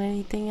 do you want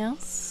anything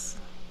else?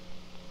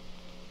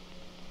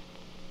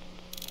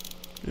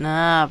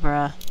 Nah,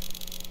 bruh.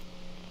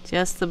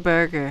 Just the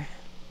burger.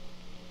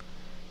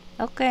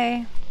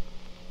 Okay.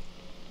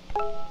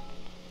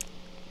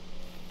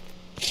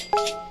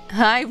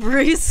 Hi,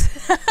 Bruce.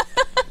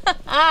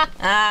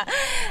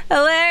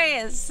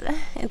 Hilarious.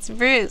 It's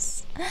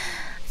Bruce.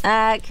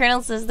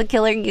 Colonel says the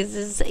killer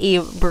uses a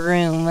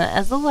broom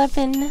as a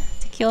weapon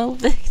to kill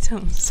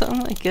victims. Oh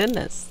my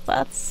goodness.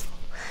 That's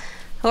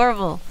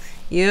horrible.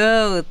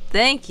 Yo,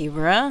 thank you,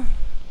 bruh.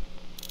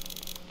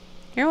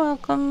 You're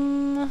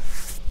welcome.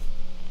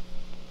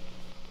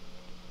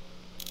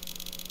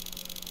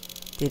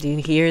 Did you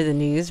hear the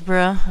news,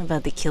 bruh,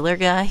 about the killer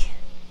guy?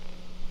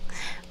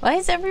 Why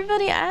is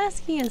everybody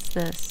asking us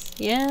this?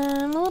 Yeah,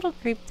 I'm a little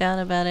creeped out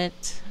about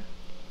it.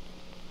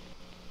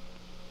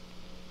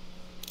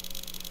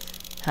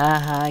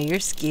 Haha, you're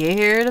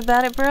scared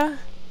about it, bruh?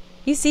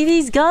 You see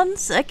these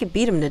guns? I could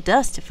beat them to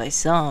dust if I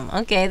saw them.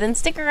 Okay, then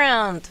stick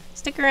around.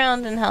 Stick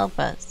around and help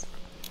us.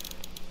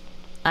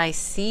 I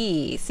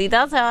see. See,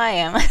 that's how I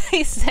am.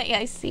 I say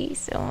I see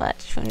so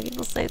much when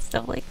people say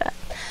stuff like that.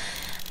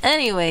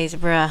 Anyways,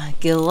 bruh,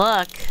 good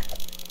luck.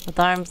 With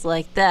arms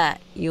like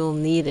that, you'll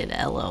need it,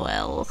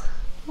 LOL.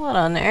 What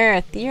on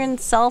earth? You're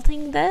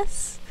insulting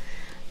this?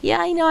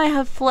 Yeah, I know I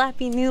have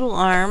flappy noodle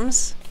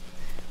arms.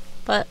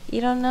 But you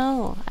don't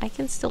know. I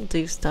can still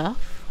do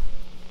stuff.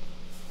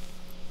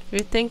 If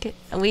you think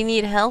we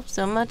need help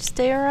so much,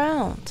 stay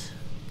around.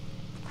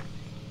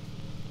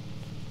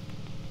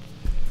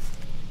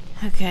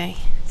 Okay,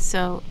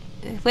 so...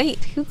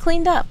 Wait, who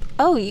cleaned up?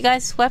 Oh, you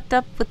guys swept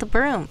up with the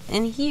broom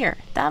in here.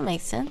 That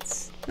makes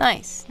sense.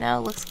 Nice. Now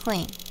it looks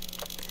clean.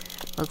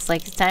 Looks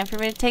like it's time for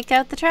me to take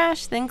out the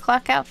trash, then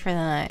clock out for the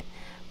night.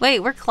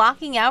 Wait, we're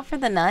clocking out for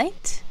the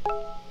night?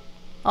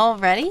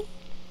 Already?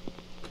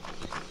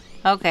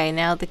 Okay,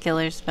 now the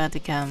killer's about to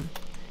come.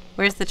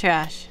 Where's the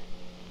trash?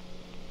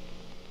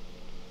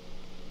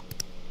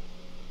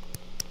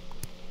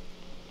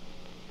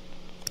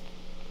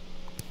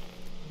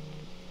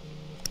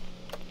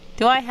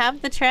 Do I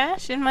have the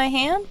trash in my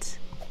hand?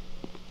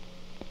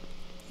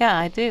 Yeah,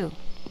 I do.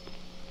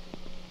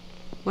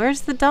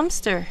 Where's the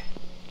dumpster?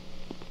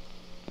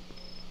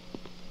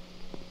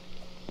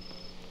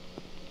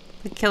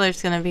 The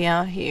killer's gonna be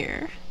out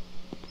here.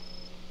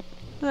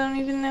 I don't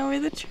even know where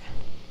the trash...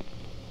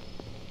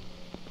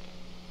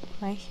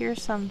 I hear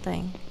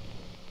something.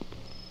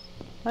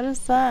 What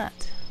is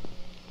that?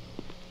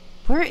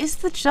 Where is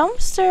the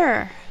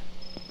dumpster?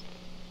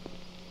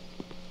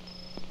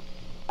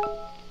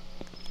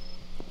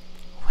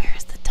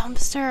 Where's the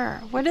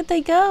dumpster? Where did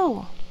they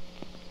go?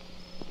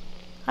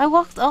 I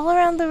walked all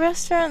around the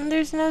restaurant and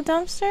there's no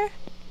dumpster?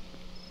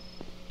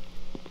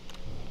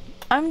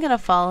 I'm gonna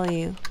follow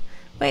you.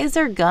 Wait, is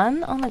there a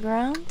gun on the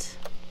ground?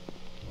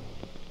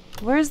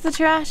 Where's the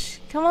trash?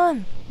 Come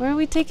on, where do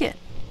we take it?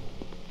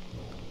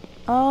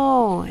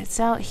 Oh, it's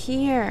out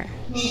here.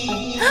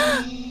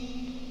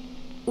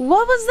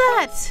 What was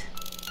that?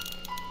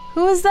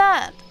 Who was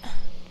that?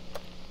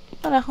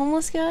 What, a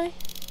homeless guy?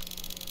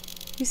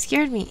 You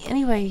scared me.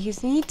 Anyway, you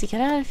need to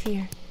get out of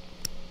here.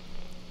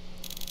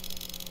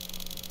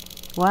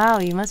 Wow,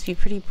 you must be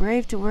pretty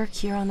brave to work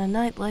here on a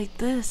night like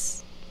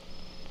this.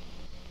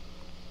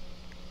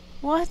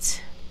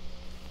 What?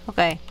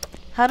 Okay,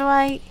 how do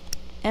I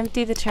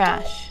empty the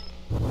trash?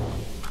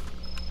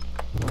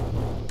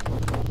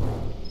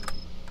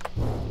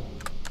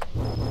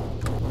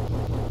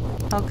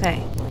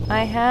 Okay,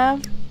 I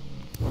have...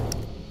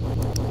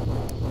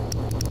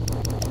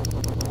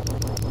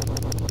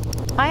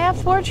 I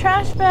have 4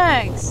 trash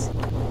bags!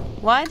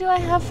 Why do I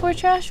have 4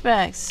 trash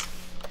bags?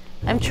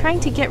 I'm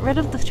trying to get rid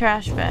of the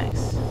trash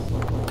bags.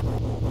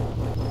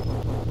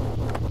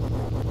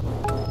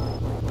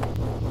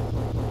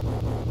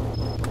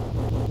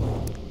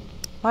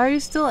 Why are you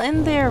still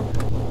in there?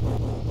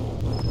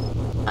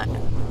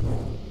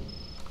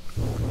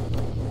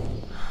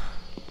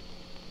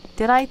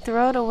 Did I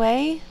throw it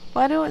away?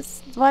 Why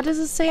does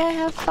it say I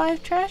have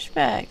 5 trash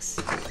bags?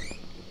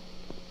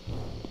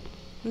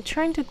 I'm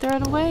trying to throw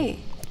it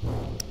away.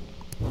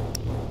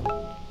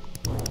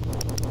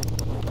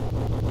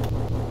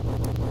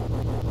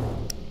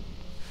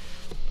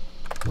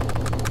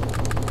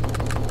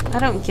 I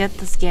don't get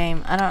this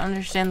game. I don't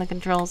understand the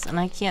controls, and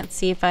I can't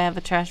see if I have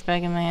a trash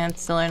bag in my hand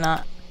still or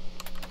not.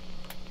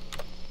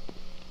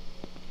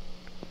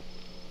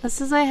 This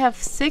says I have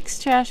 6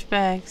 trash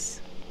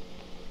bags.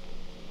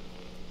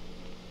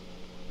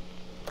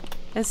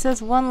 It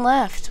says 1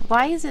 left.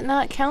 Why is it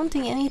not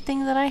counting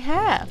anything that I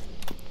have?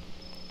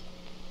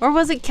 Or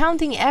was it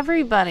counting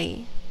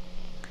everybody?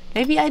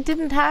 Maybe I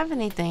didn't have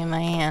anything in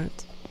my hand.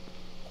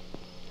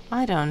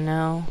 I don't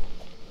know.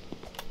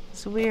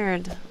 It's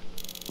weird.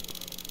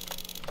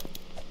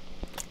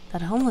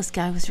 That homeless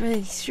guy was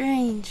really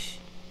strange.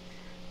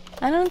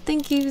 I don't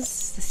think he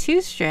was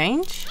too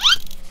strange.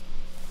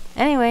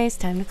 Anyways,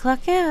 time to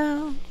clock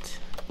out.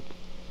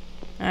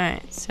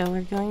 Alright, so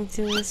we're going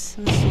to this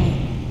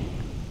machine.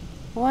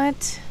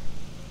 What?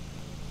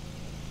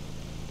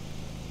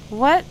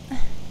 What?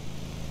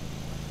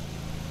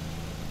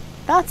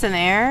 That's an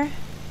error.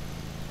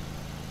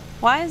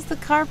 Why is the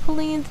car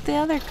pulling into the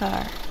other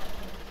car?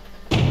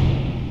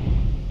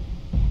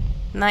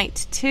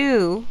 Night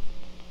 2.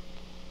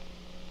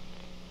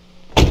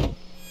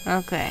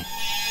 Okay.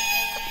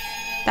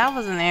 That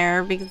was an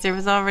error because there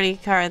was already a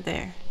car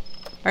there.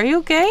 Are you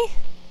okay?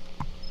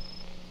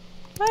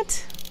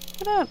 What?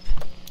 Get up.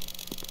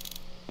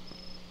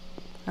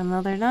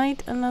 Another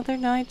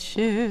night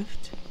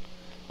shift.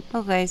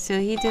 Okay, so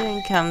he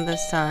didn't come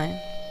this time.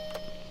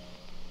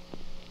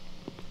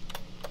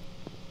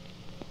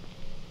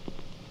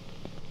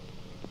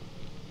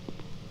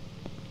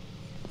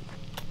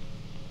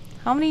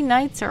 How many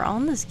nights are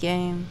on this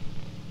game?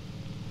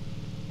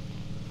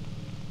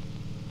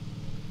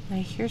 I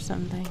hear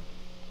something.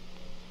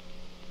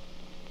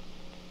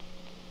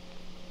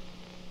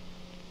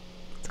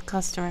 It's a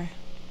customer.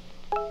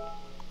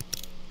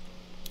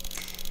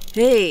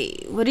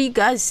 Hey, what do you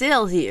guys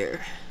sell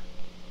here?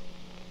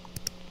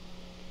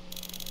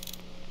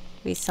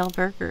 We sell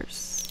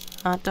burgers,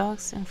 hot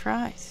dogs, and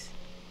fries.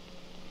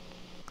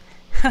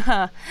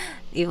 Haha,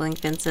 Evelyn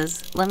Finn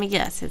says, let me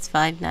guess, it's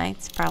 5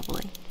 nights,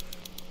 probably.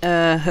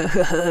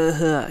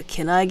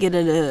 Can I get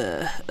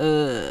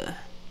an,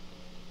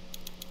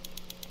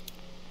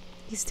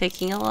 He's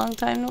taking a long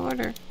time to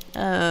order.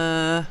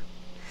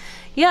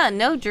 Yeah,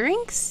 no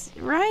drinks?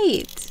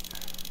 Right.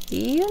 Do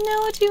you know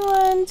what you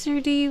want,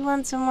 or do you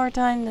want some more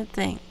time to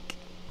think?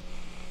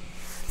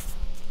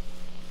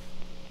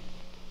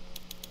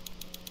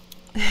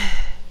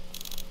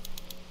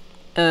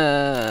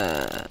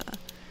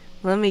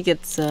 Let me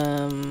get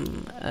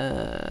some,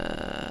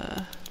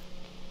 a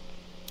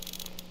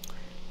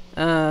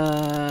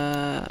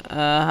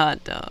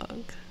hot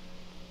dog.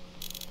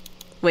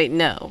 Wait,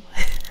 no.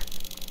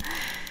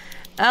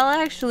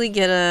 I'll actually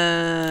get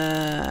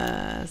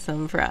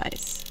some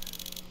fries.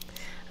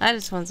 I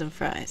just want some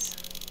fries.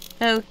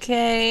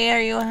 Okay,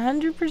 are you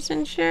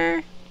 100%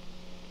 sure?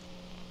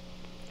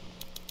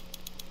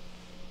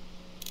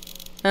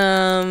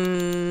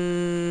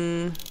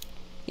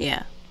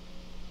 Yeah.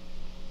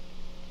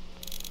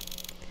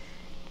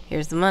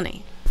 Here's the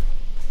money.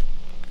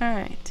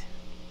 Alright.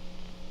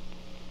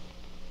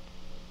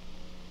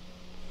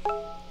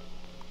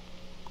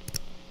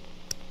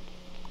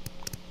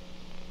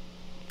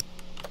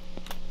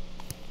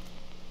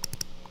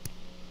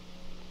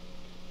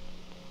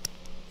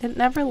 It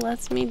never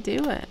lets me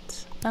do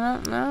it. I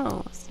don't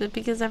know. Is it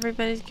because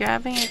everybody's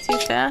grabbing it too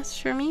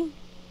fast for me?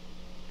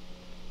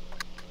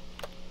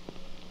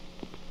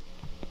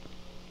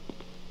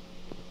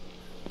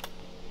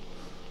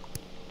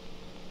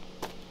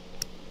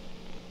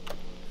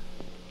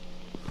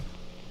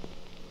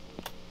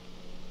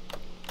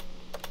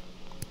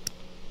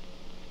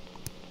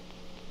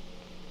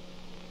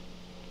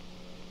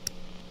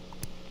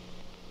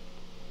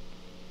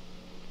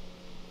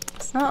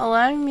 It's not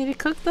allowing me to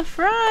cook the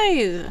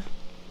fries.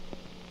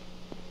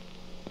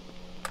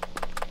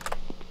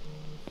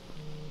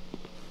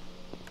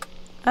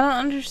 I don't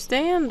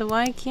understand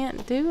why I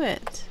can't do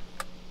it.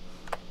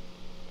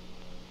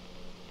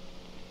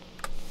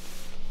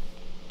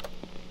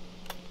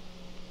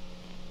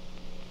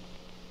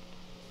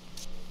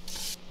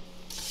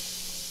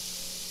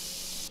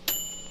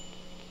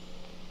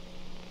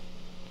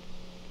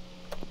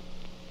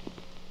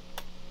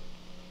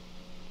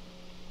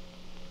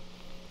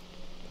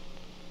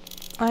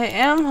 I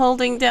am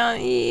holding down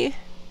E.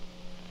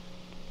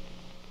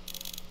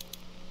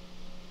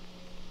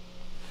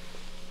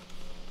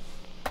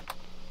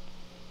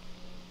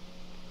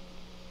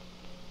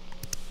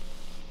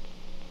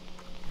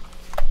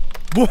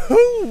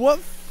 Woohoo! What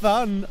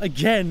fun!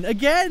 Again!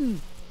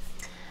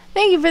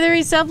 Thank you for the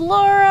resub,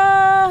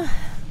 Laura!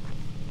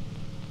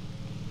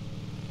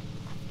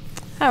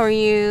 How are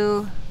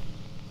you?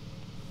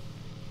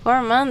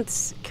 4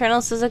 months.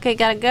 Colonel says, okay,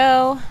 gotta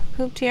go.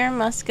 Pooped here,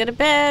 must go to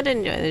bed.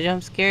 Enjoy the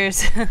jump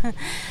scares.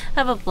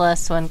 Have a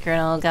blessed one,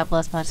 Colonel. God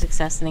bless, much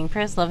success, sending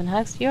prayers, love, and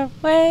hugs your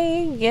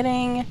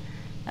way.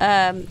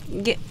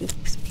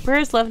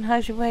 Prayers, love, and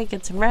hugs your way.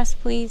 Get some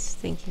rest, please.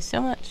 Thank you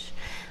so much.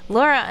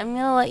 Laura, I'm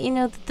gonna let you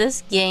know that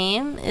this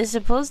game is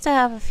supposed to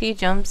have a few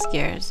jump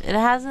scares. It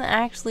hasn't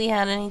actually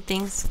had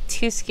anything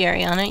too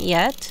scary on it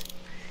yet,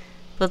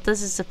 but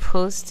this is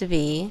supposed to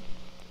be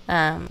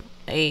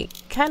a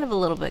kind of a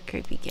little bit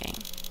creepy game.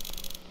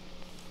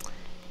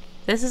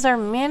 This is our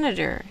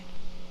manager.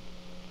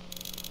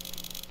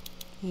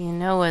 You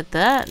know what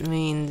that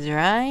means,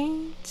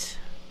 right?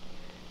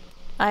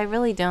 I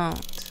really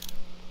don't.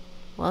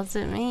 What does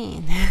it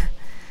mean?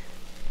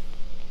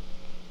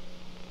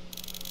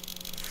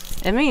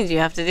 It means you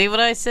have to do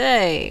what I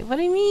say. What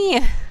do you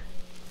mean?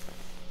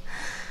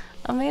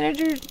 A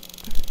manager...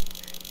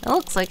 It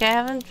looks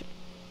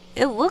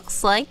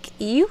like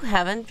you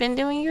haven't been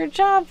doing your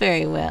job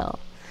very well.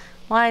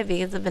 Why?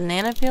 Because of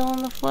banana peel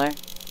on the floor?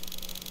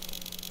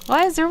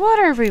 Why is there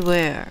water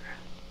everywhere?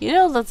 You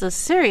know that's a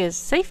serious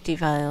safety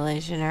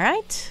violation,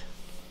 right?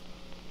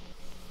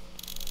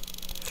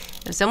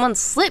 If someone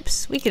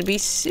slips, we could be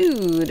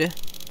sued.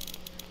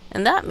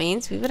 And that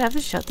means we would have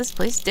to shut this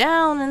place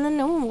down, and then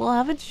no one will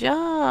have a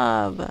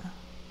job.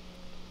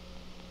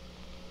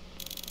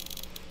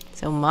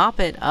 So mop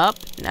it up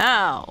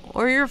now,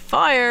 or you're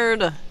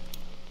fired.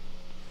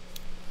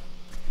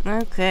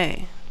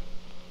 Okay.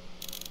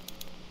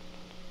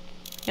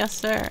 Yes,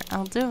 sir.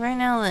 I'll do it right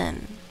now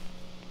then.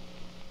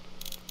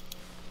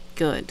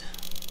 Good.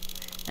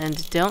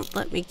 And don't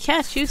let me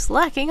catch you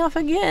slacking off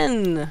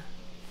again.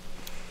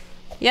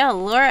 Yeah,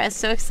 Laura is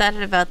so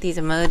excited about these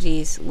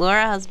emojis.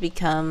 Laura has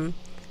become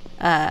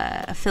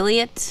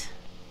affiliate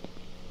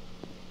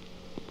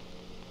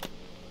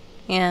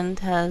and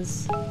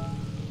has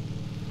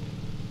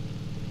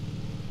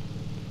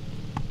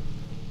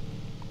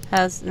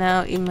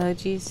now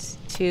emojis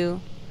too.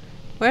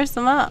 Where's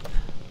the mop?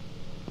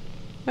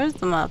 Where's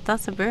the mop?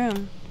 That's a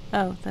broom.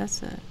 Oh,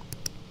 that's it.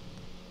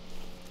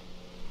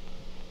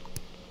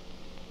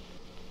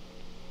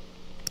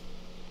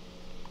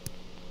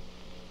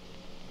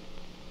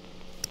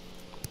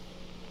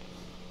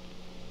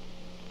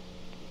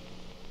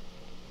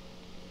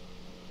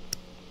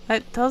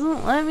 It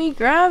doesn't let me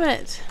grab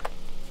it.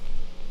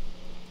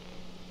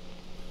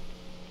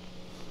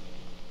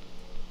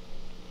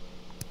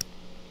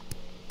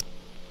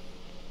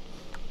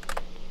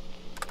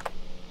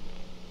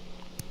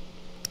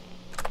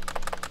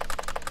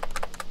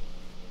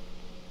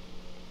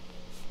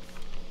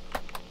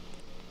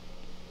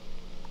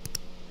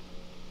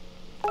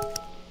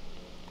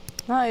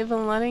 Not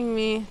even letting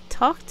me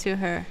talk to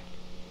her.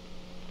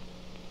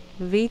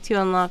 V to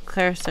unlock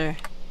cursor.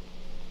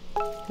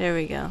 There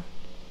we go.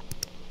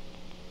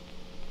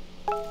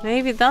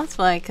 Maybe that's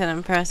why I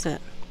couldn't press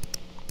it.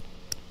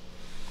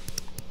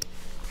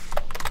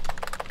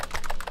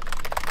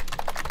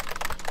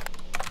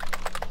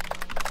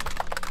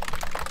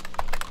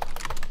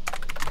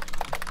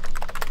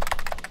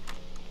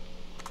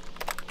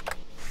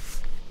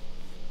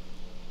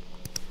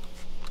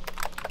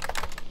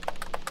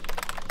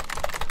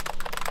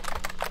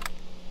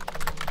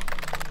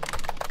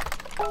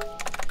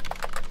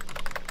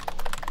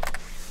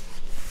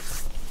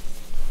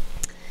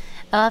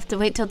 I'll have to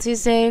wait till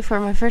Tuesday for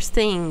my first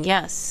thing.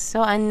 Yes.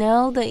 So I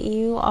know that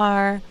you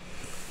are.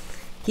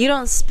 You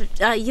don't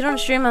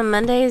stream on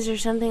Mondays or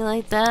something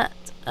like that.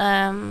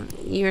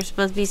 You're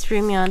supposed to be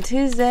streaming on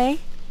Tuesday.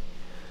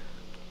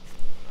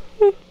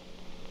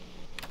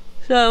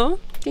 So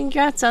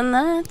congrats on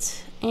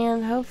that,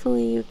 and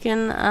hopefully you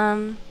can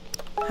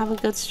have a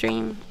good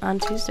stream on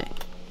Tuesday.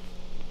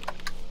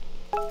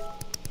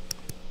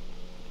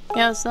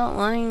 Yeah, it's not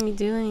letting me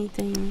do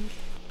anything.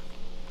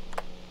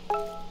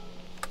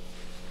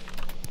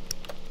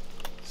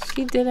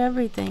 She did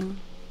everything.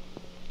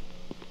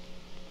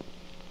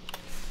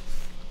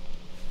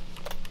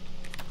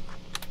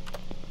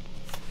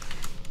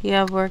 You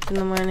have work in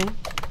the morning?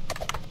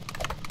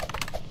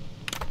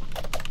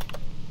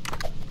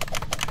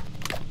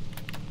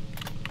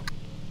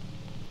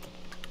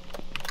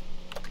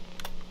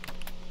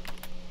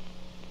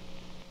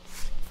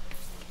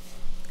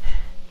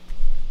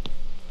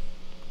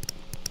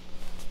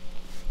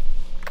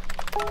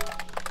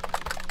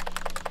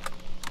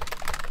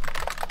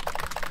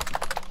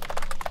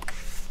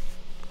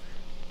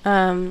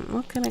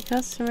 What kind of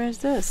customer is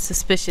this?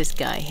 Suspicious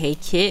guy. Hey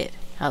kid,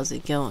 how's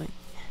it going?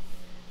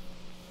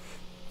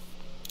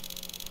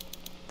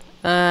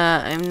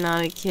 I'm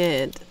not a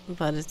kid,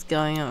 but it's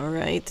going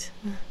alright.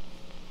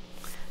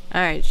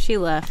 Alright, she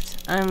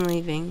left. I'm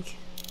leaving.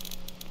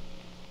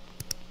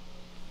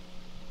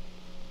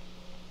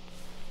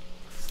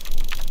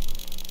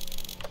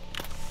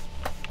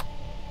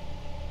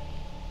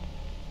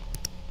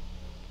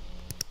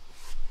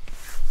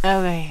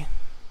 Okay.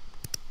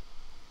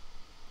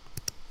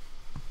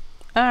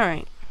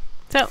 Alright.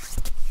 So,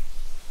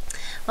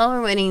 while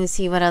we're waiting to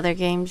see what other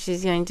game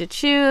she's going to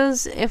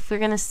choose, if we're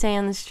going to stay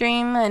on the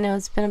stream, I know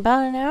it's been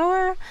about an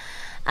hour.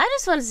 I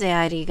just want to say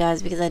hi to you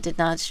guys because I did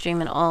not stream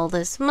at all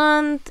this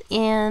month,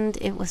 and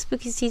it was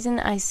spooky season.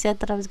 I said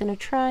that I was going to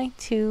try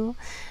to,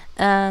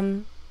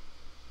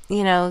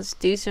 you know,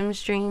 do some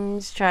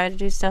streams, try to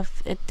do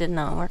stuff. It did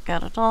not work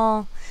out at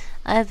all.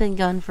 I've been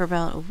gone for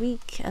about a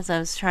week, as I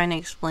was trying to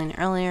explain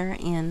earlier,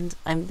 and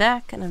I'm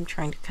back, and I'm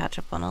trying to catch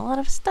up on a lot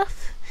of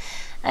stuff.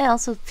 I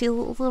also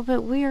feel a little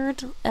bit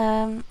weird.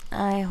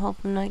 I hope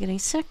I'm not getting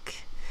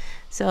sick.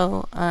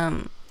 So,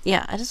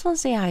 yeah, I just want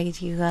to say hi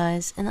to you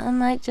guys, and I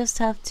might just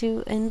have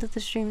to end the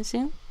stream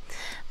soon.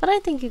 But I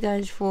thank you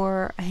guys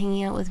for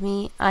hanging out with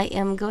me. I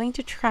am going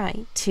to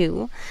try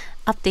to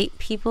update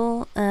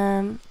people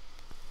on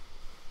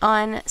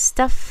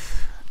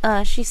stuff.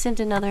 She sent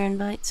another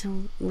invite,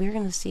 so we're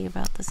going to see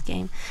about this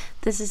game.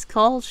 This is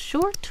called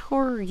Short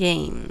Horror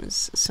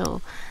Games.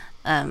 So,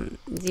 do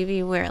be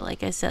aware,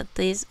 like I said,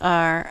 these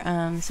are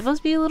supposed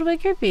to be a little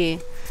bit creepy.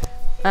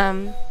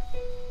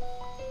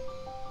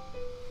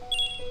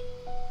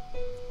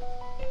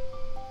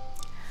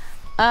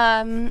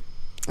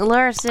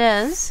 Laura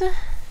says,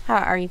 how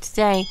are you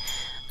today?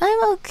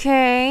 I'm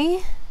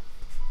okay.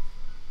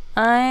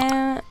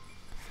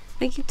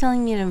 They keep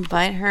telling me to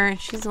invite her.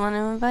 She's the one who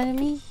invited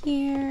me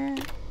here.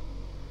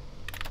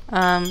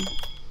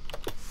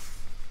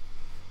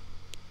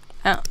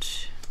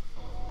 Ouch.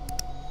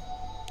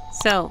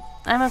 So,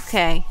 I'm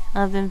okay.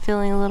 I've been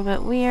feeling a little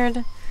bit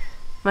weird.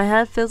 My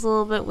head feels a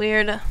little bit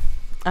weird.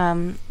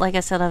 Like I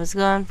said, I was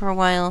gone for a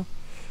while.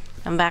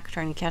 I'm back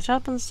trying to catch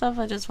up and stuff.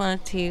 I just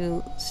wanted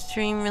to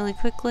stream really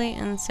quickly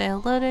and say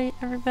hello to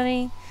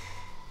everybody.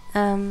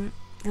 Because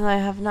I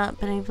have not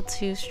been able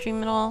to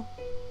stream at all.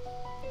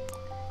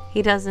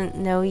 He doesn't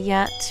know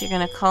yet. You're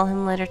gonna call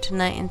him later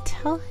tonight and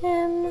tell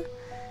him.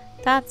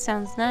 That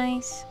sounds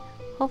nice.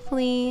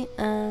 Hopefully,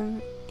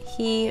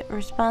 he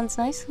responds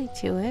nicely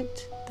to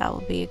it. That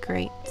would be a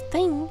great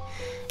thing.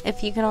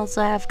 If you can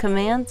also have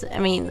commands, I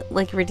mean,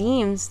 like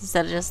redeems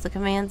instead of just the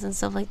commands and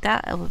stuff like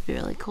that, it would be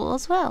really cool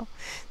as well.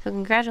 So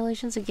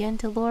congratulations again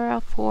to Laura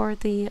for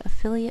the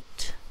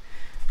affiliate.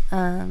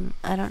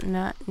 I don't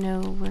not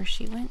know where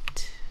she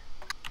went.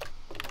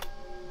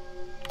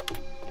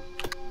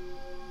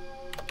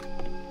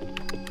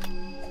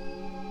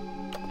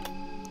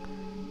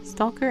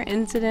 Stalker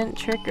incident,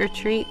 trick or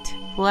treat,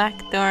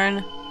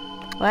 Blackthorn.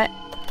 What?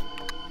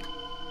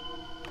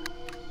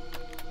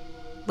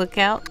 Look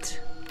out.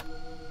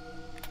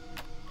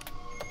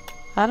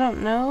 I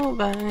don't know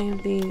about any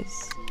of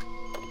these.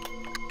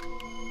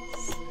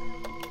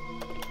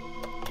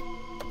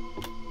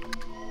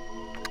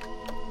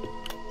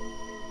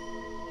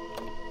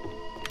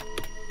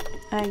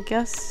 I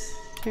guess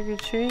trick or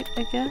treat,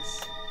 I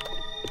guess.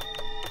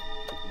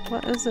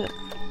 What is it?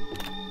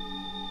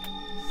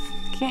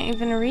 Can't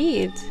even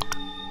read.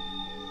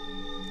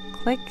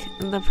 Click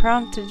the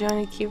prompt to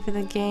join a queue for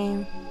the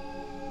game.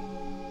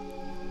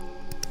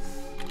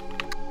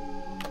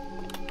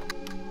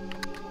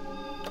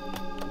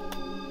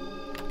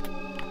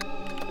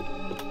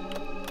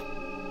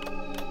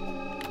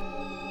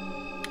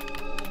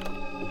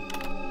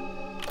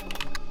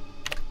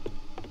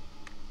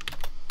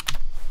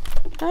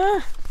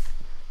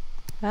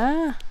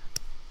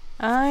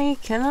 I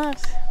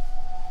cannot.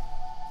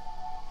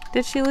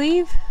 Did she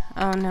leave?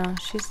 Oh no,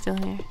 she's still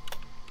here.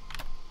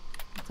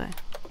 Okay.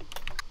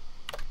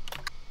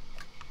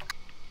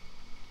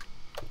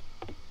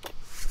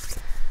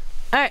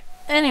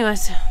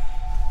 Anyways.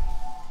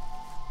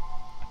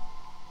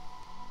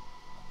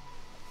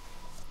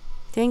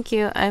 Thank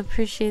you. I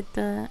appreciate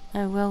the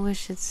well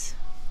wishes.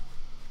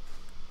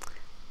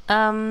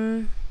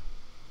 Yeah.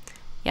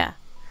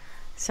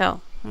 So,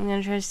 I'm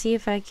gonna try to see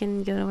if I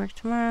can go to work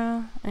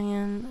tomorrow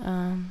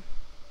and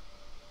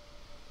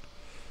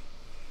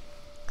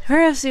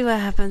we'll see what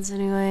happens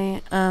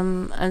anyway.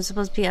 I'm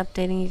supposed to be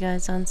updating you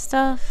guys on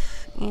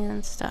stuff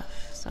and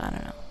stuff, so I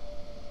don't know.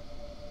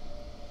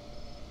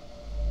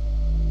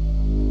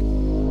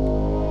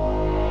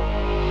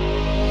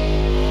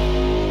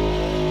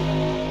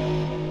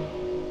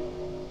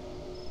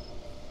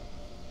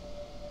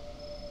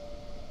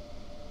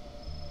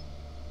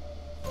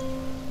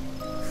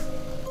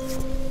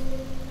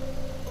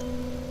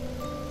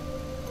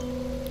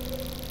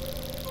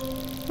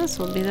 This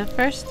will be the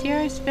first year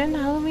I spend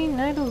Halloween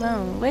night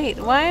alone. Wait,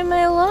 why am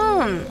I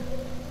alone?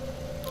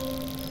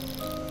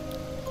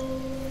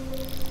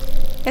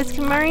 Is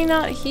Kamari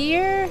not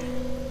here?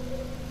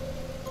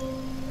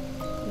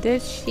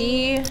 Did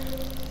she?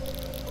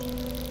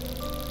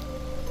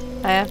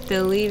 I have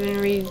to leave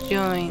and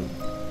rejoin.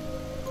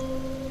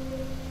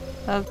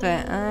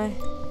 Okay,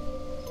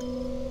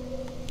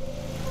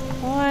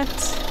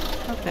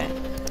 what? Okay.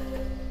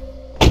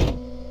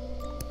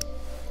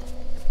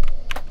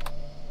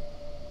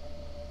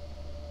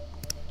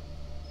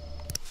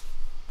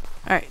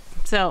 Alright,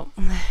 so,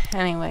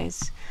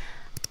 anyways.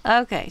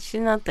 Okay,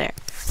 she's not there.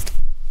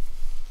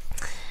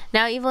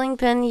 Now, Eveling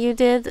Pin, you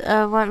did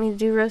want me to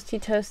do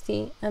Roasty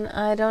Toasty, and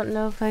I don't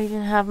know if I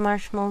even have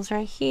marshmallows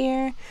right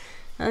here.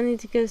 I need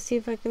to go see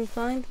if I can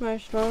find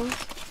marshmallows.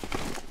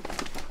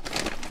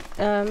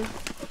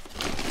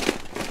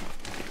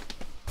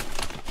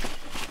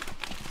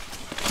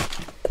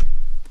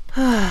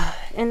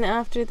 And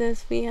after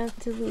this, we have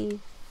to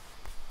leave.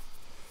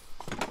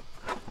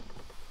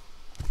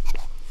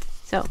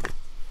 So,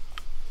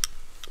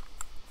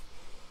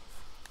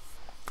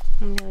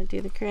 I'm gonna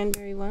do the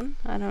cranberry one.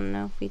 I don't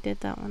know if we did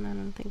that one. I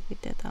don't think we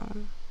did that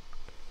one.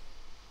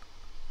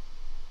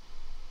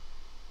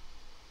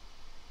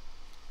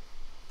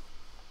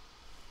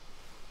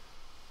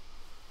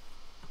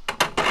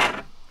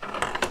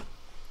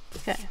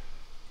 Okay.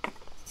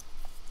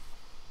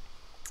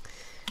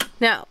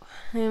 Now,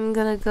 I'm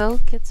gonna go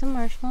get some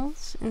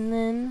marshmallows, and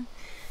then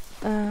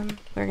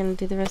we're gonna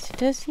do the Roasty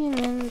Toasty, and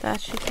then that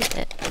should be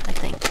it, I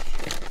think.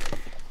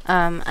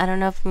 I don't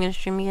know if I'm gonna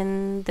stream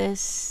again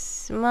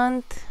this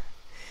month.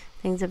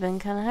 Things have been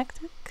kind of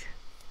hectic.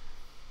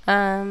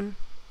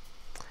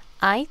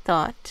 I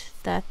thought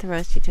that the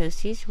Roasty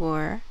Toasties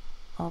were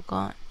all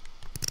gone.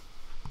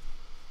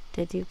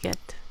 Did you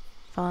get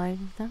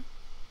 5 of them?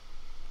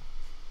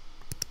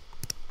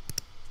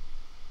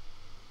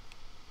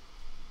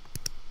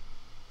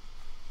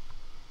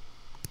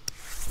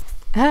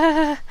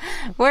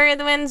 Where are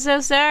the winds? So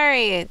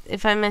sorry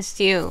if I missed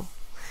you.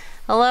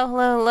 Hello,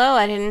 hello, hello.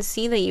 I didn't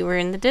see that you were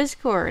in the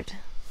Discord.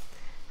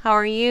 How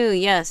are you?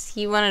 Yes,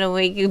 he wanted a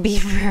Wagyu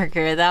beef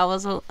burger. That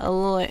was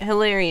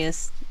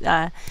hilarious.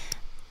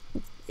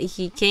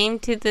 He came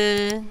to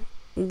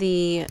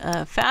the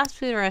fast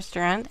food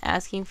restaurant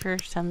asking for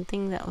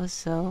something that was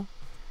so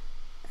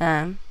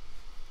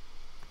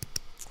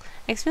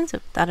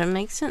expensive. That would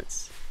make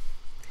sense.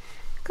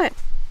 Good.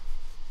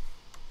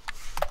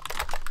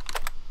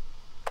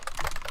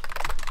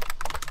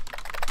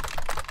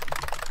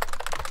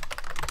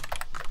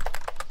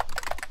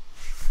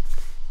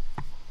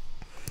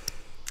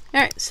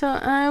 Alright, so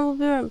I will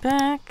be right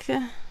back.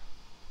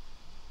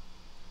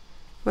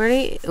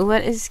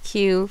 What is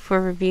Q for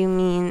review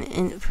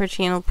mean for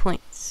channel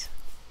points?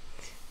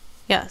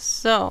 Yes,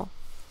 so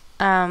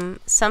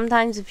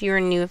sometimes if you're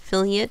a new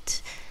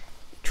affiliate,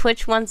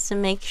 Twitch wants to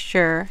make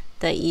sure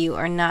that you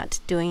are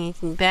not doing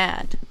anything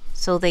bad.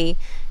 So they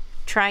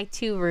try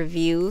to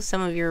review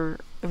some of your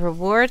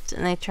rewards,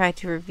 and they try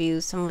to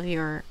review some of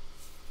your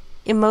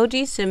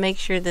emojis to make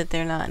sure that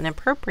they're not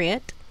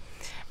inappropriate.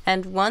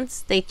 And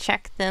once they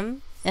check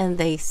them and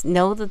they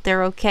know that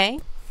they're okay,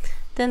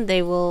 then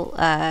they will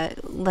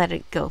let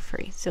it go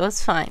free. So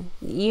it's fine.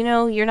 You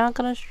know, you're not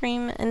going to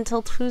stream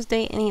until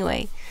Tuesday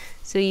anyway,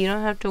 so you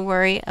don't have to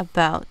worry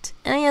about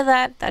any of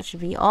that. That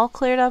should be all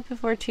cleared up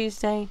before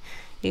Tuesday.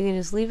 You can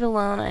just leave it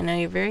alone. I know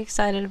you're very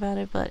excited about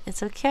it, but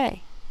it's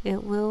okay.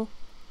 It will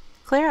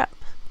clear up.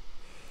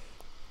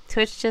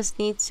 Twitch just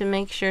needs to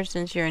make sure,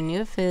 since you're a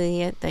new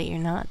affiliate, that you're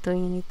not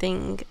doing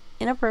anything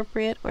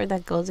inappropriate or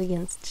that goes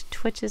against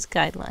Twitch's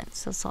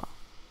guidelines. That's all.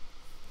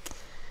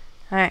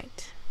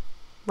 Alright,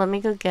 let me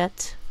go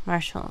get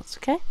marshmallows,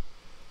 okay?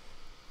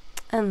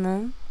 And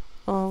then,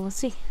 we'll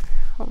see.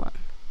 Hold on.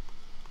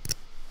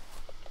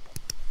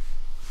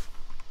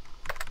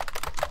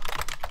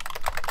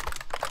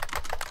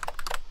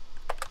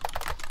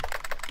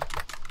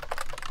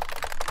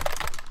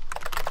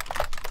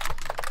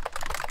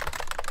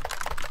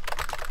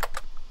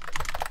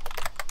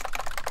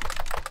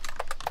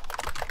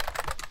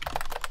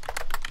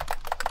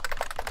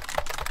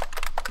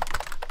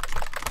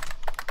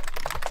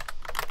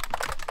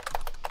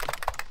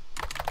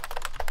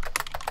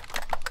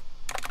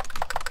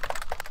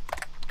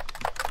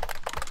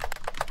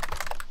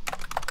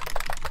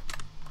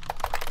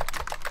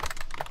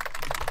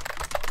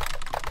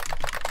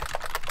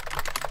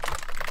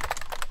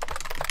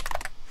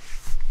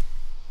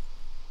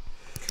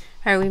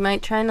 Alright, we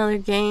might try another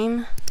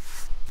game.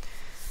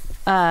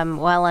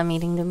 While I'm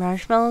eating the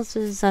marshmallows,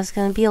 that's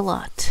gonna be a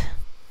lot.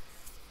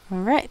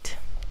 Alright.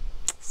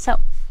 So,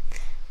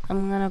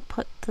 I'm gonna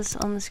put this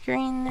on the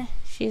screen.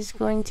 She's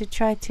going to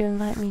try to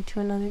invite me to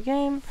another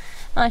game.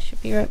 I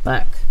should be right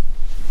back.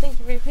 Thank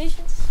you for your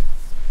patience.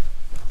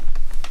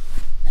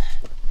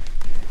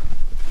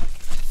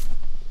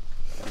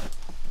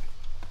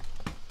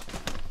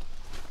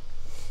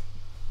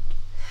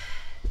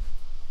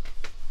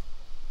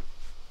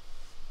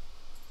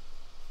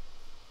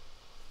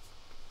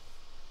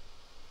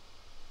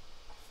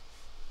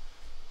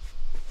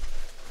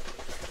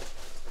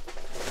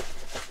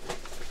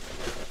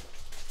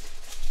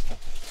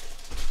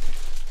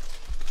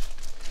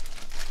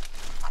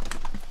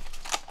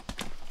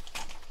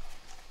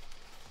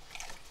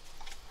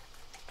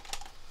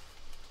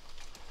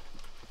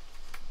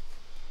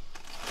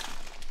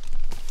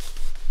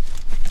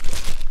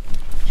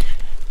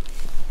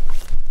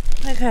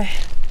 Okay.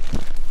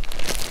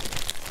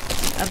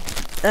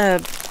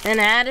 An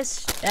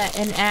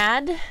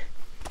ad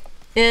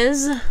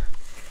is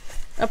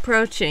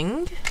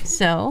approaching.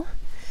 So,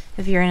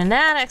 if you're in an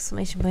ad,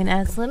 exclamation point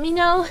ads, let me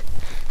know.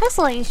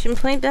 Exclamation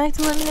point back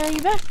to let me know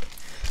you're back.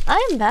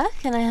 I am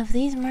back, and I have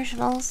these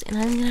marshmallows, and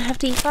I'm gonna have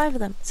to eat 5 of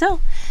them. So,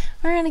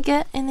 we're gonna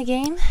get in the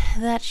game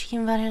that she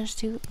invited us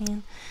to,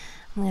 and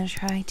I'm gonna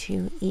try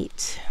to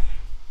eat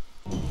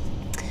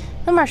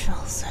the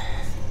marshmallows.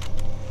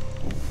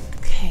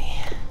 Okay.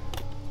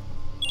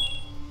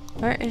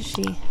 Where is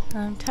she?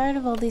 I'm tired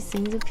of all these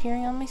things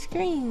appearing on my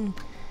screen.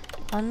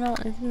 I don't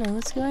even know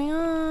what's going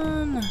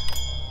on.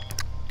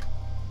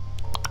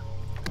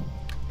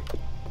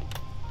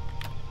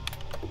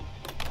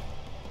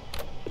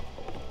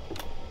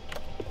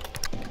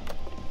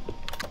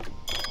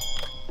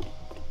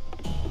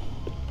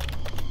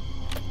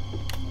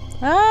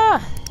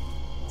 Ah!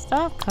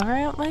 Stop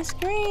covering up my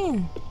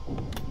screen.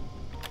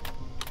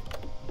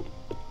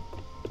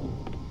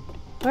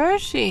 Where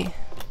is she?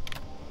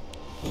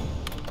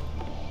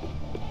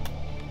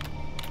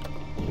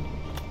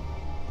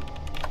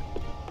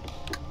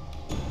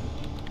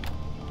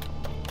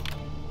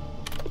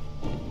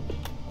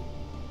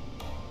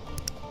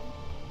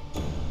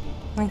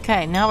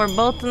 Okay, now we're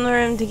both in the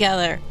room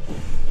together.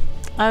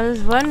 I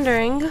was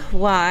wondering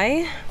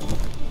why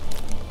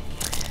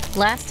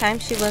last time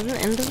she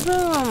wasn't in the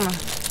room.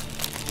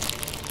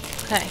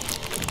 Okay.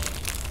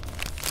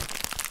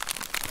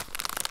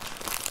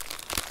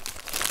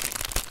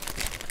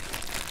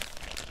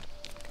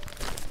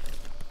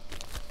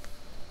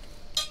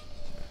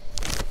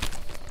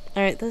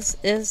 Alright, this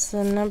is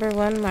the number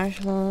 1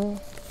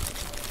 marshmallow.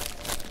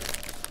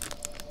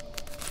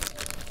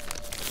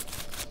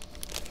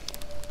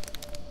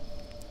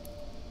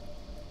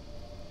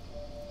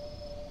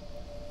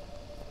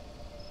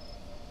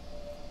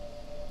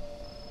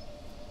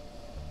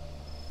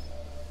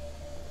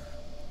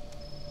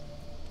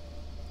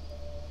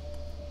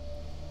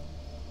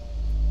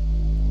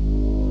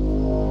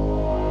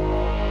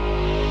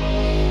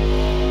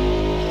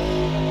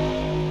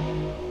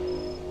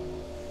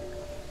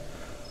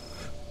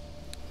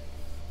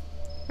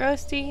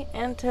 Roasty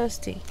and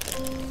toasty.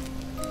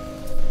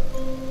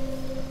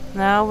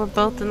 Now we're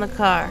both in the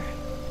car.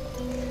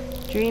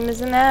 Dream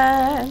is an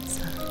ads.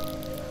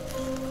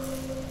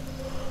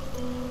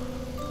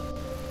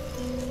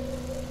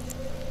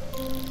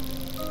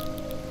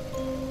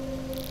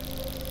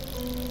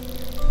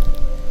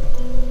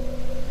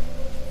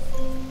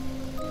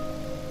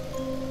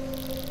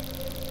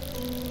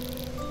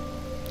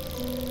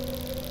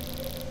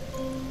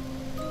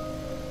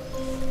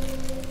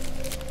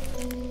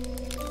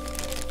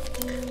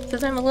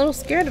 Because I'm a little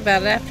scared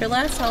about it after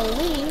last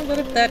Halloween. What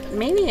if that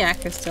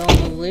maniac is still on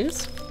the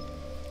loose?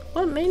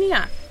 What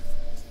maniac?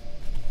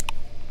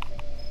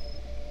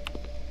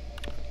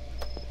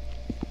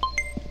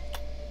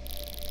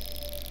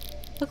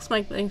 Looks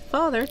like my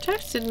father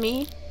texted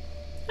me.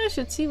 I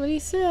should see what he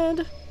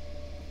said.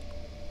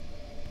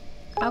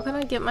 How can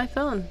I get my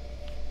phone?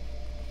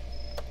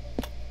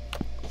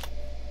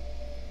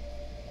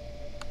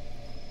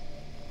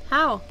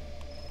 How?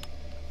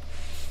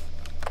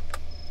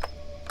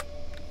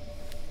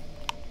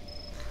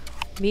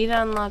 B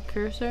to unlock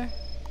cursor.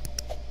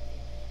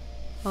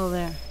 Oh,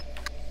 there.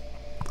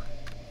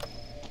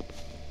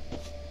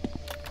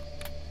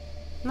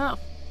 No.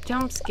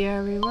 Jump scare,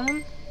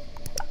 everyone.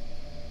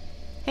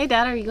 Hey,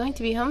 Dad, are you going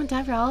to be home in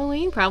time for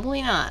Halloween?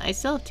 Probably not. I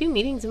still have 2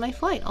 meetings in my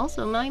flight.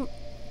 Also, might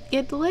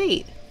get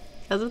delayed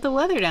because of the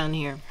weather down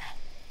here.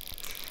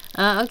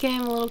 Okay,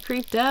 I'm a little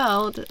creeped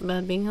out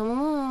about being home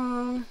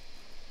alone.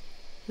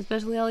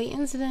 Especially all the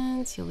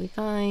incidents. You'll be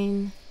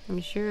fine. I'm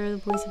sure the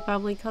police have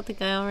probably caught the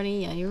guy already.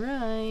 Yeah, you're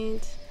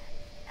right.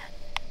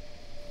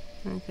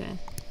 Okay.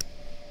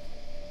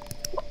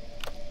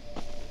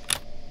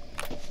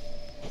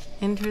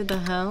 Enter the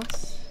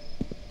house.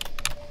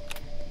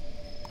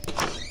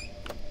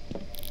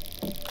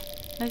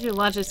 I should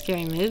watch a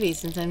scary movie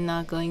since I'm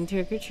not going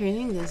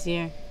trick-or-treating this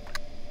year.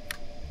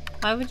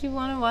 Why would you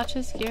want to watch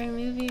a scary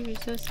movie if you're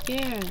so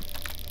scared?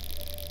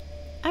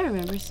 I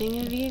remember seeing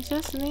a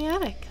VHS in the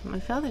attic. My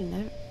father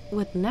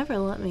would never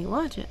let me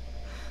watch it.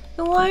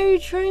 Then why are you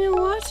trying to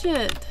watch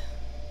it?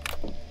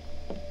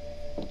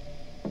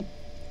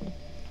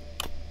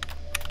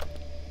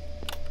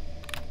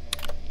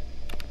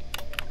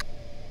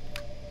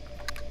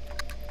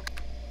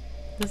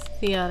 This is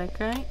the attic,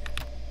 right?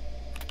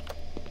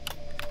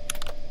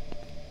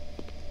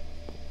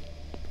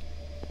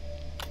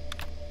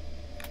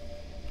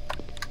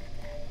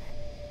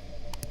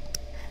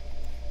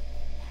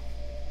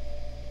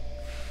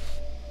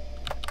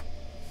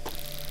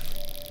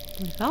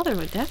 My father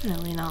would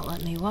definitely not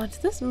let me watch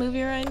this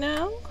movie right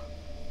now.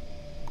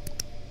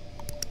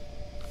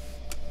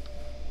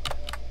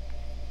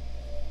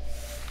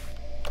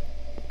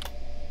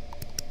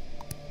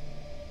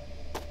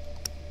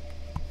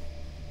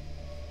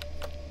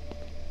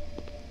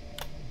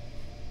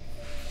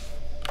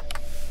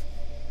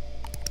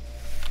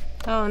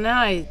 Oh, now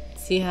I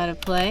see how to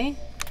play.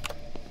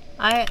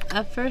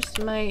 At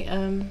first my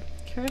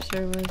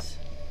cursor was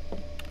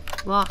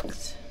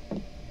locked.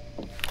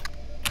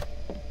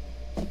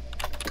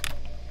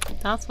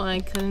 That's why I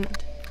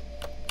couldn't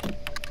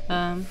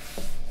why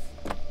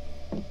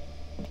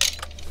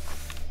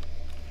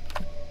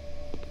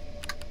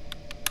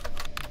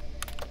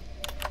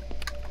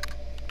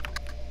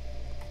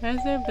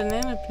is there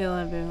banana peel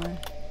everywhere?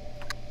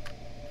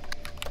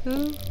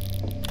 Who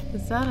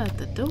is that at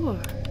the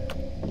door?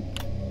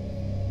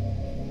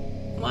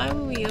 Why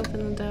would we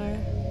open the door?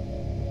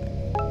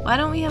 Why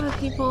don't we have a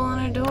people on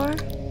our door?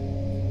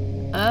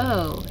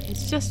 Oh,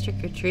 it's just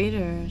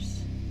trick-or-treaters.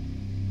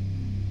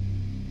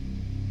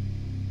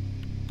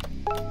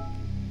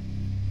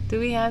 Do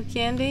we have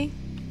candy?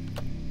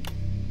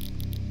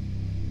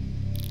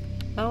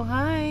 Oh,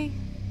 hi.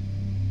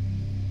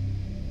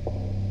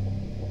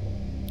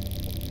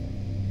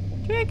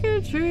 Trick or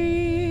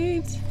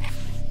treat.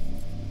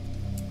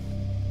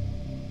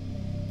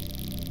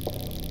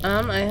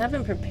 I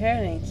haven't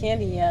prepared any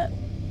candy yet.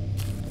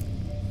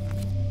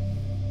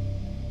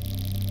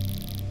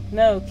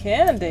 No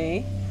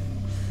candy?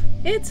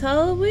 It's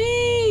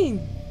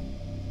Halloween!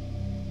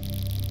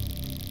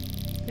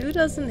 Who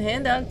doesn't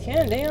hand out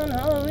candy on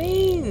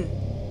Halloween?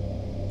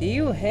 Do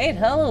you hate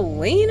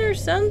Halloween or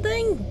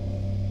something?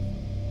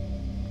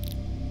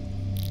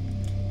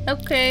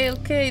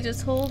 Okay,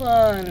 just hold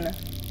on.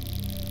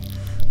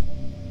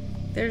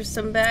 There's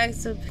some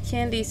bags of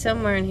candy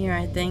somewhere in here,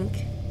 I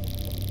think.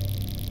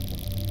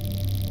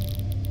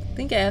 I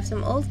think I have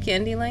some old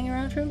candy laying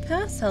around from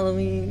past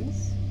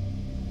Halloweens.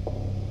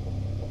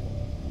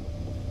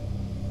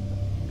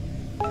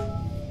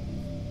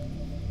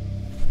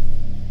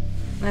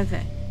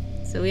 Okay,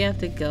 so we have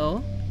to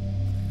go.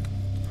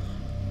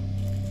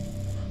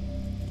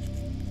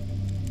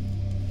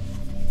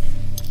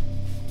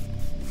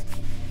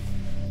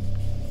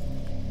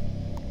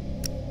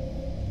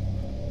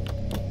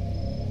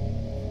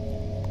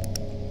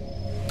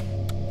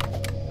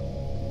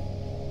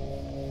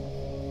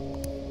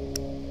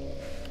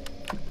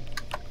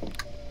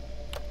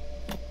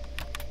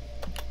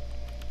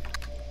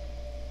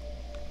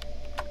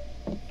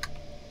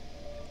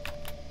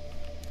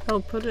 Oh,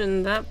 put it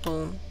in that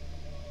bowl.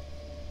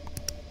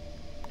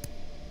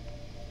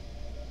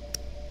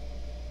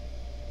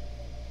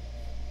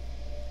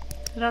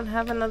 I don't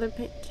have another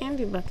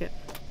candy bucket.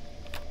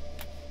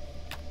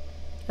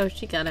 Oh,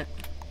 she got it.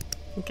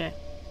 Okay.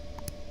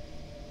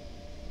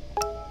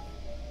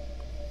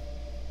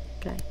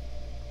 Okay.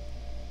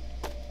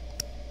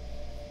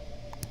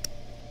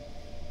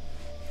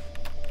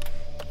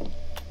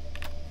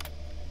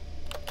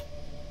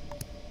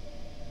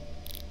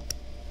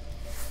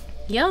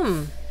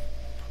 Yum!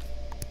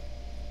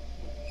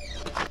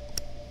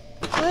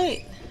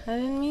 Wait, I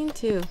didn't mean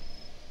to.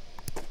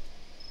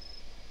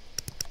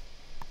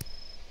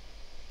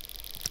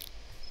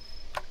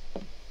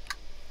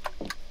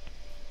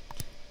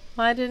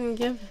 Well, I didn't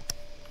give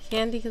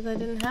candy because I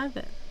didn't have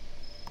it.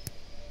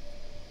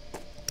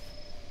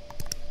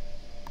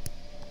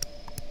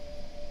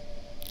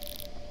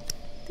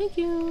 Thank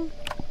you.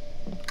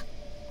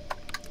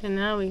 And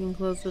now we can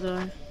close the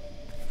door.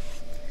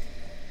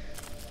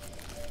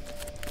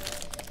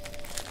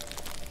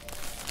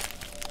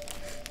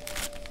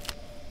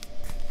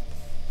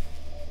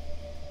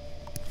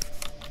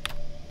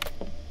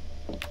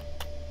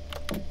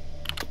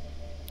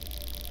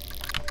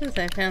 Since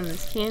I found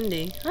this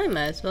candy, I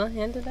might as well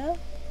hand it out.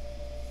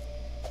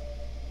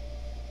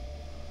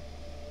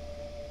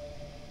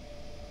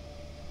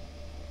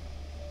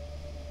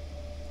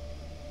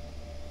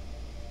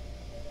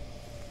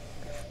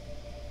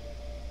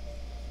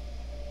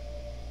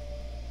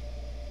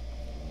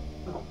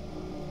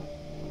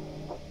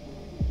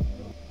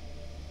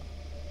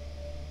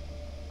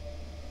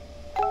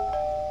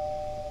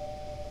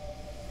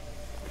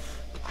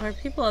 There are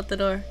people at the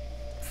door.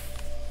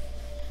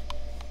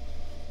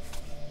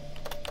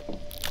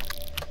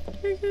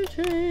 Trick or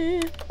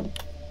treat.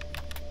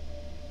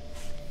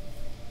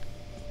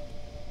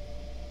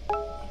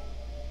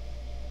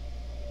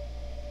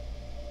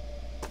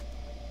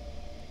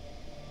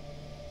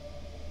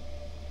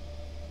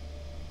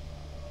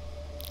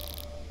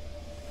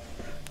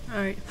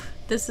 Alright,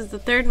 this is the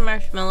third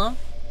marshmallow.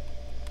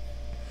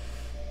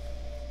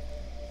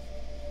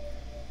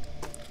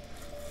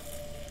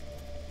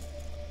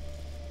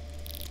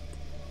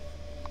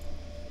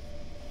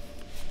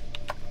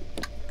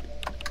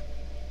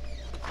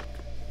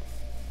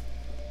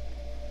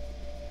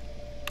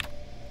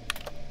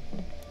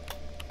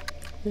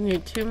 We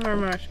need 2 more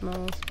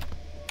marshmallows.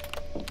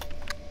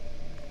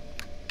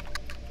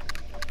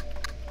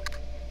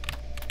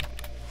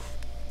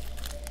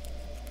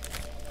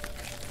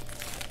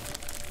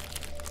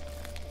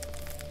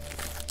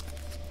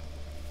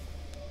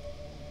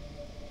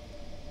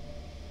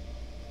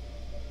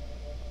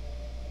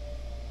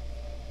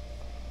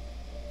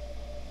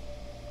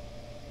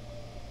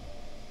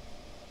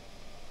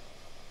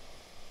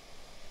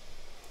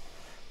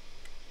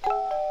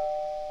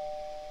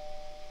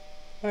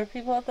 More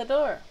people at the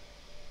door.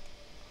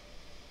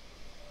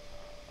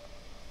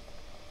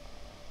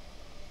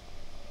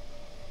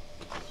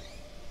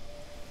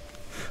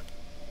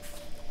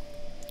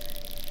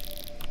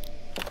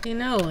 You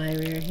know why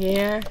we're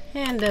here.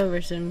 Hand over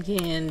some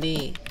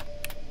candy.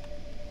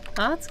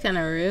 Oh, that's kind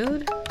of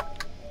rude.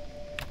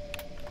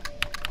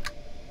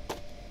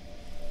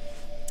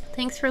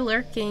 Thanks for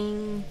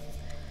lurking.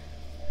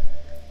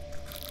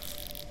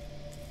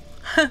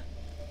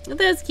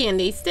 This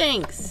candy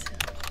stinks.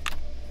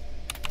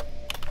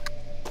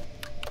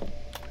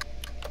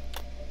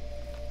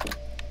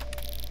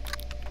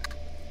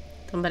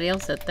 Somebody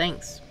else said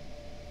thanks.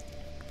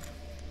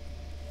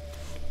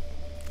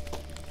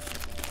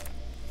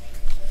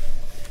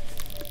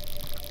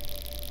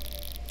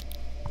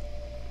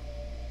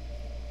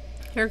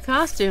 Your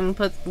costume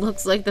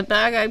looks like the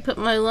bag I put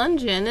my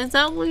lunch in. Is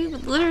that what you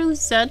literally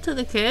said to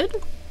the kid?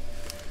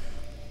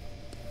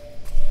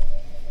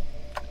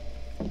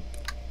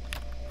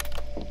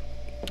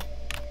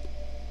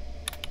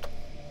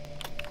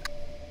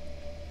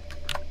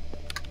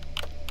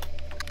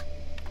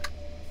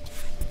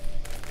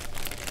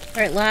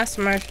 Alright, last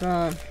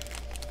marshmallow.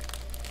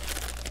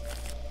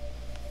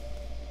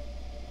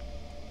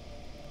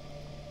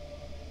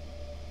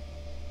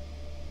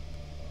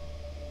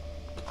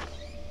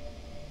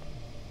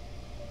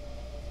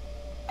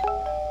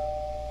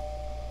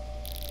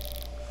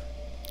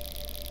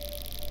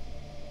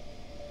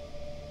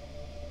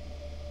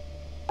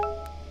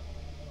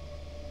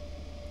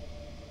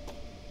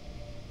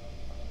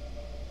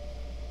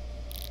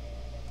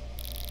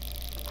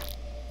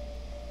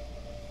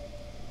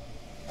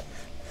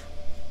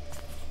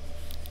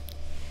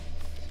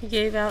 She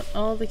gave out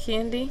all the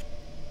candy.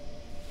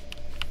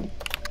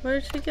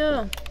 Where'd she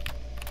go?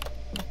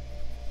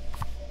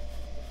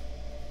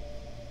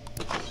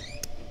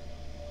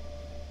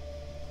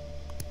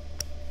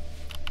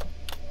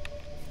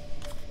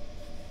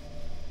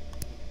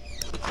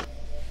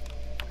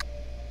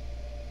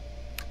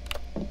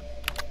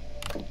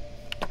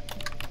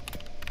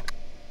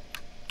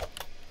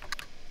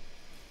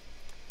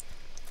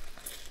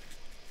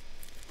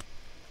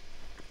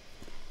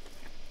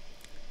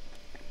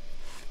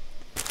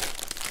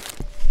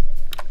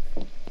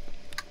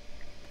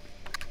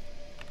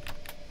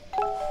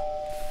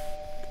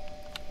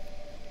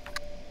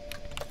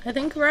 I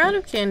think we're out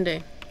of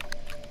candy.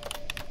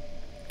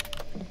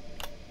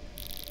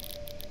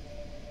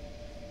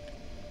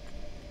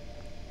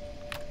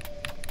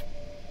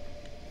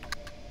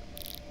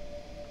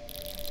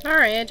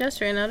 Alright, I just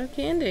ran out of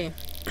candy.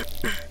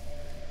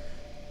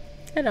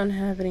 I don't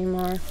have any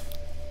more.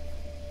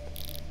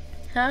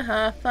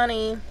 Haha,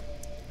 funny.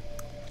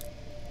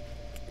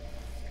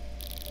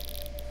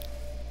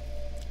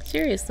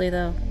 Seriously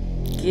though,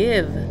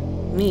 give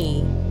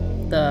me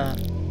the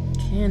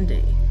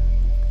candy.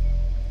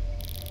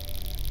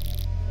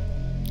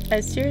 I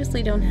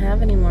seriously don't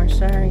have any more,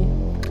 sorry.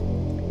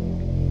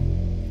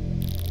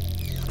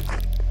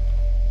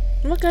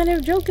 What kind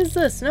of joke is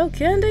this? No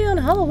candy on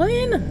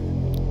Halloween?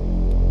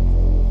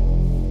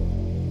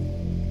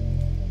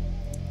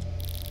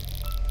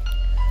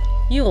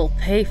 You will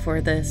pay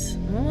for this.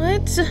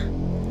 What?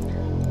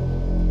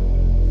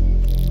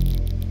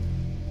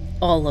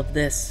 All of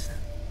this.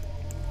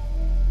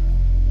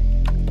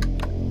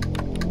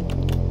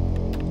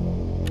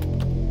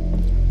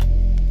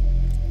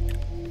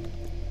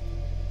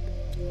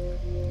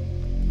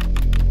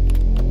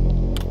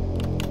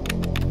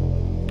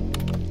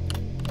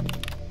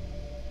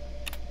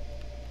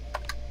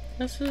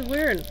 This is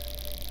weird.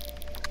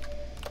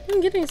 I'm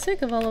getting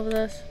sick of all of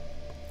this.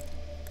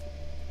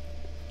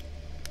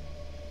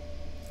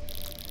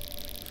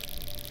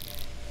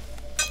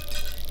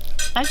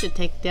 I should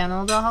take down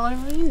all the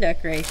Halloween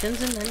decorations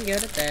and then go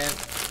to bed.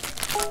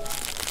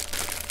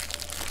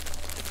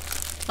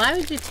 Why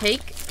would you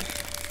take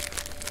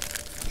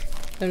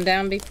them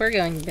down before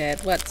going to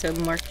bed? What, so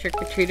more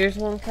trick-or-treaters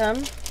won't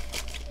come?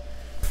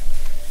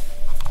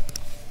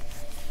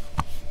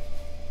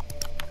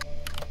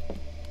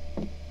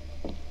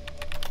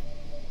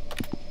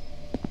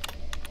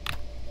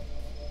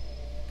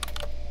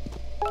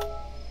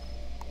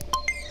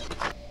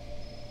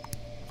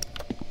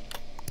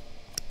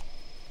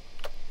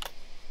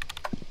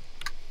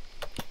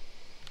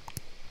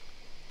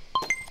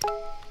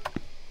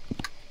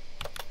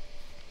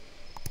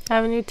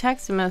 Have a new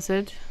text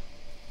message.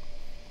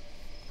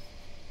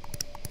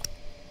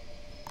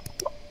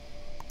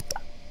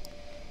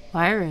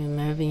 Why are you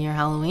removing your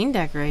Halloween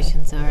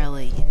decorations so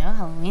early? You know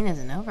Halloween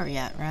isn't over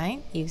yet,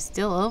 right? You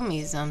still owe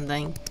me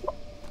something.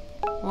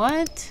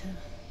 What?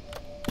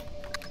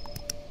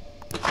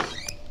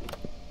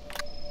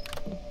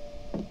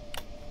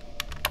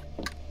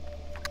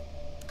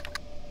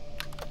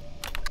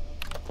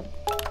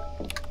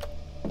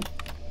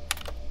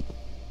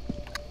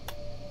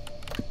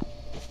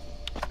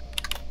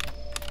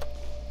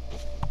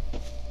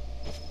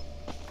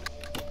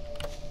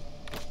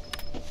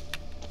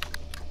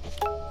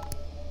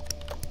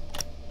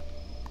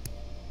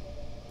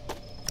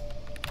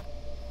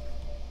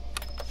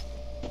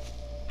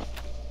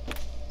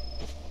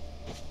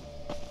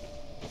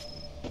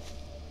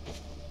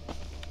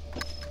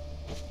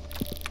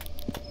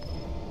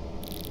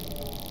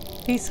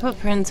 These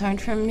footprints aren't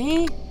from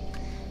me.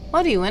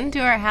 What, you went into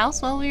our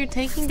house while we were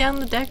taking down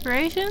the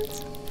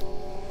decorations?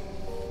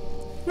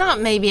 Not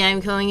maybe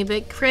I'm going a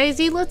bit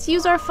crazy. Let's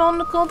use our phone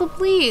to call the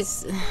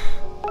police.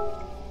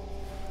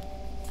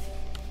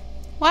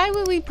 Why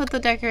would we put the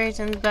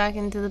decorations back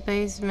into the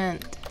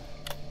basement?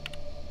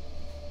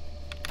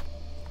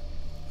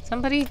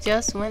 Somebody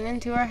just went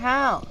into our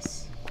house.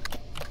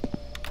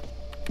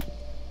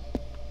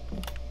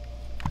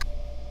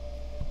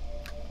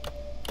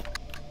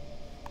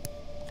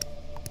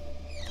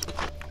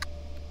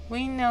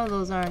 We know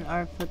those aren't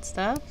our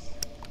footsteps.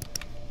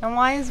 And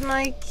why is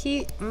my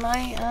key,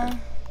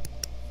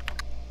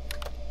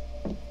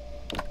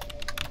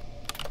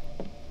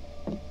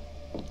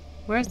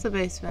 where's the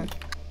basement?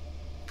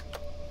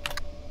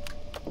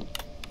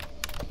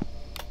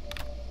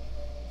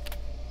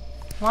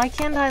 Why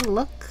can't I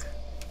look?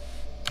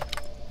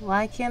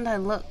 Why can't I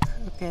look?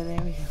 Okay,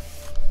 there we go.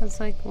 It's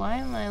like, why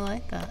am I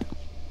like that?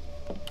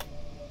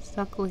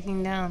 Stuck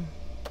looking down.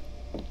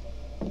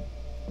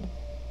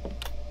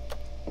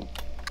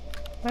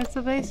 Where's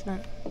the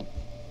basement?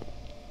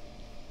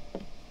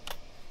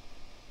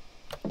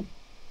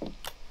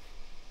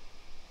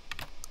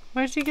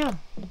 Where'd she go?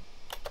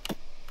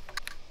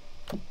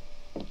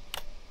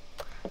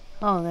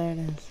 Oh, there it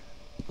is.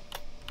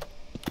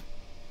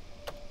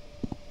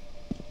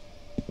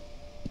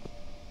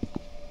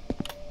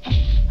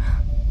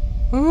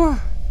 Ooh!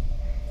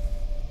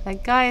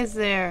 That guy is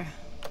there.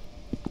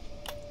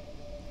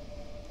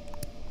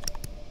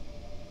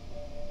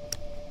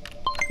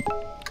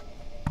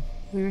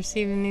 We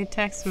received a new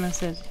text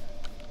message.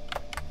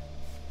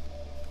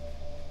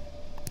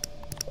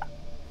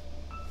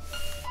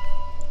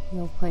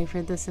 You'll play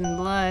for this in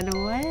blood.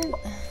 What?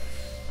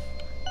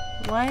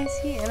 Why is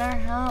he in our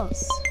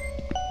house?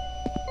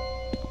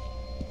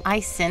 I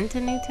sent a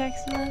new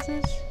text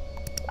message?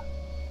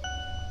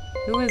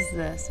 Who is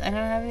this? I don't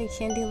have any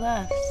candy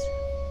left.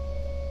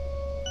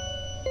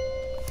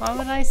 Why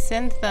would I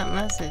send that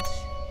message?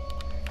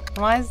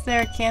 Why is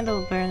there a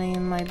candle burning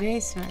in my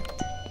basement?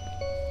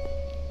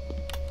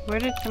 Where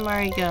did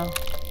Kamari go?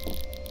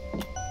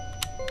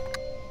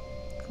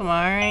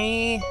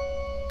 Kamari?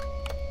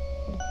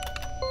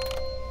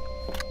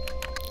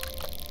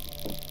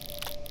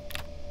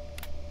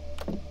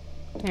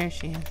 There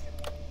she is.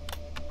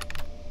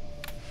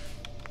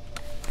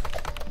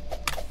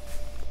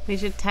 We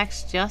should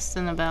text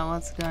Justin about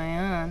what's going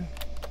on.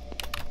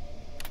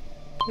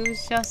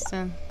 Who's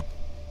Justin?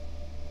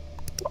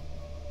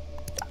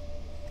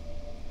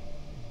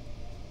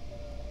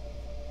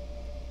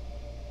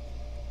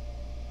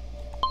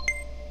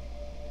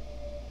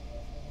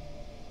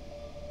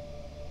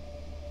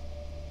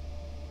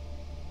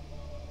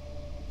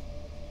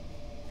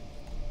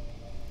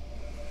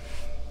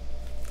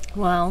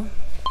 Well,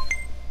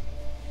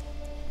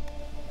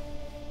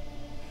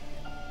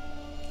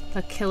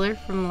 the killer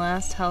from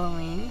last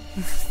Halloween,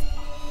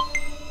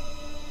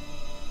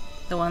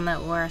 the one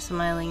that wore a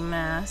smiling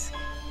mask,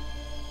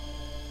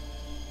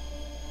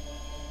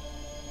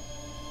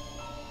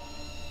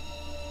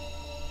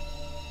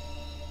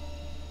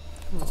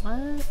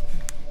 what?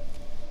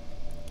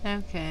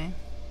 Okay,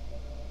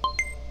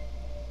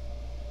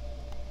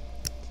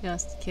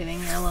 just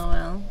kidding,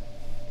 LOL.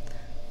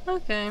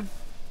 Okay.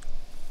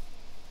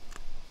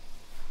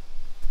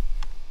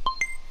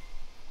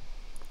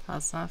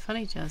 That's not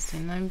funny,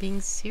 Justin. I'm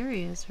being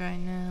serious right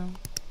now.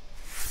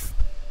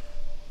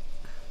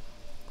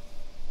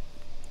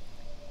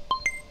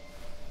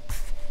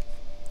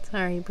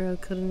 Sorry, bro.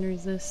 Couldn't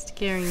resist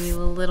scaring you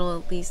a little,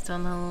 at least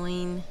on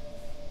Halloween.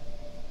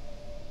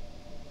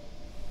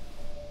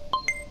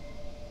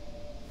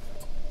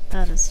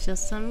 That is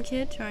just some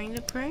kid trying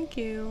to prank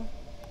you.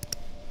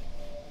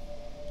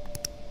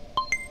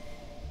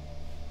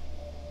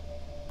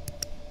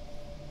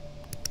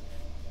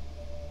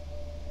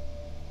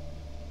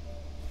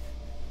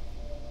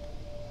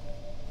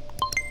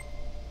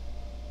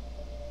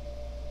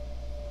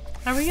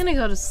 Are we gonna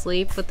go to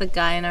sleep with the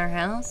guy in our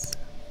house?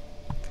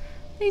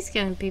 He's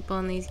getting people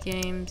in these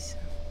games.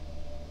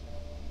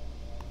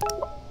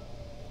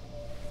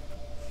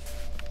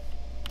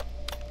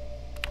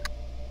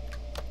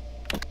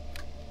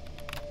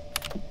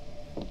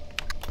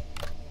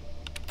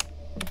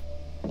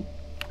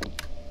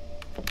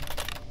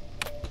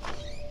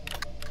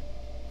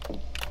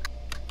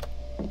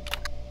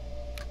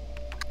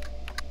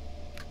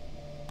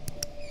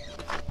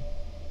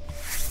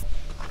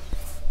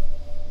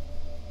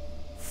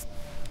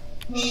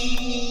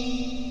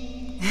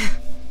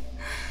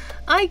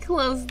 I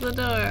closed the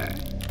door.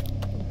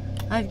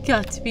 I've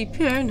got to be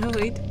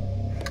paranoid.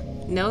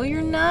 No,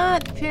 you're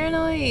not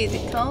paranoid.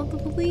 Call the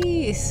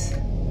police.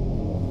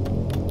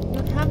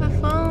 You have a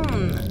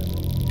phone.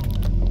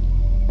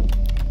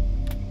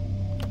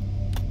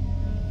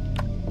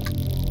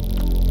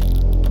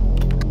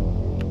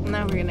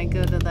 Now we're gonna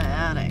go to the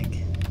attic.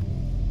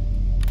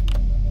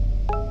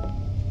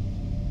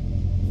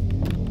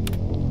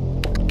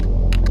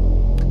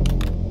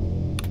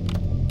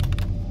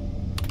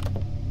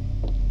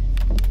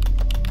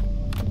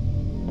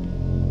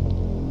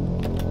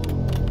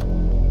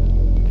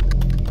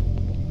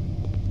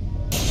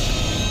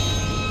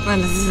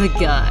 And this is a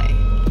guy.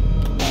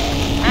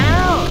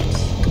 Ouch!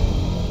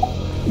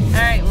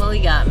 Alright, well, he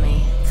got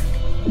me.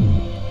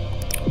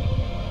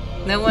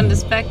 No one to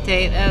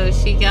spectate. Oh,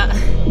 she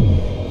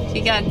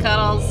got caught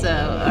also.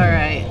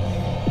 Alright.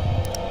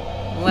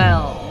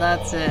 Well,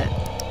 that's it.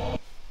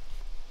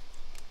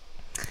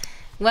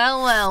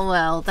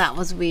 Well, that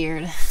was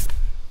weird.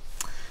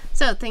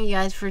 So, thank you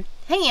guys for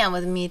hanging out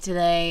with me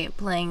today,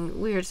 playing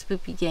weird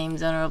spooky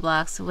games on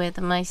Roblox with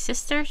my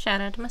sister.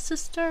 Shout out to my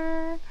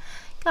sister.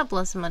 God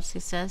bless and much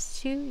success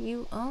to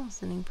you all,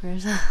 sending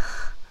prayers.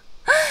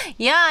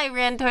 Yeah, I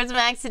ran towards him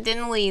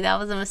accidentally. That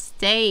was a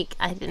mistake.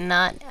 I did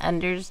not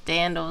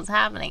understand what was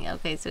happening.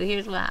 Okay, so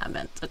here's what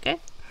happened, okay?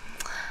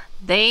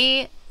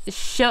 Okay,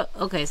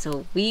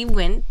 so we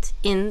went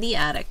in the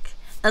attic,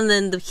 and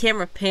then the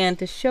camera panned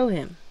to show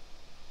him.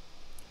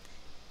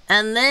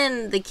 And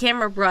then the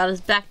camera brought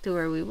us back to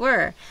where we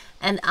were.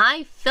 And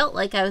I felt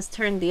like I was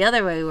turned the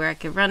other way where I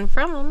could run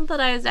from him,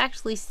 but I was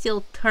actually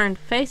still turned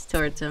face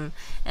towards him.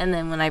 And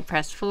then when I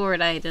pressed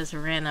forward, I just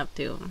ran up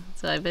to him.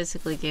 So I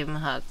basically gave him a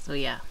hug. So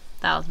yeah,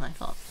 that was my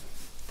fault.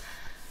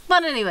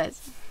 But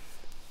anyways,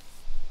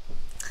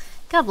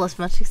 God bless,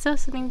 much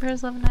success, sending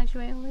prayers, love, and hide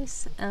your way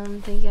always.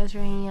 Thank you guys for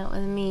hanging out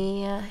with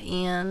me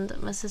and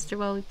my sister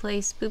while we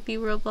play Spooky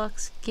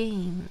Roblox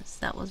games.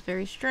 That was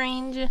very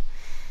strange.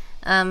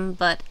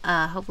 But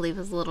hopefully it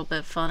was a little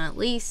bit fun at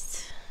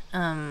least.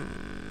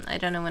 I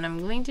don't know when I'm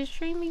going to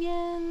stream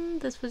again.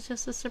 This was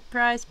just a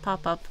surprise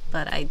pop-up,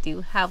 but I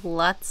do have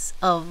lots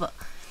of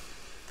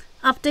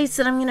updates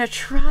that I'm going to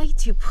try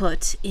to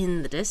put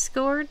in the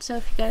Discord. So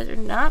if you guys are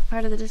not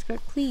part of the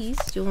Discord, please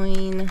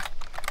join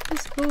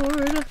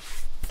Discord.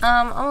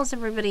 Almost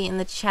everybody in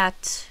the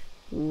chat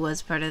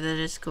was part of the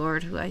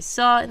Discord who I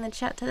saw in the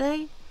chat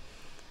today.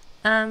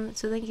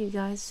 So thank you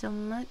guys so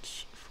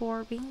much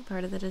for being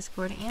part of the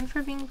Discord and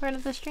for being part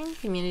of the stream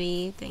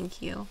community.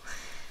 Thank you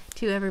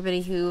to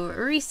everybody who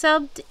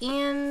resubbed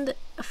and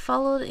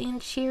followed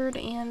and cheered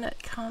and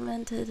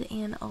commented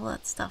and all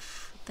that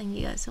stuff. Thank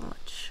you guys so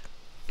much.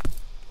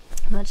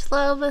 Much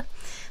love.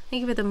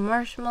 Thank you for the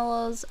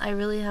marshmallows. I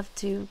really have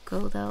to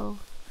go though,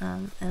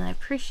 and I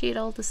appreciate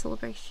all the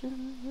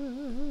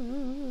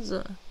celebrations.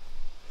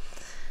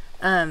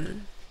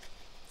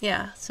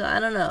 Yeah, so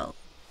I don't know.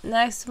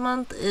 Next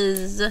month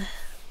is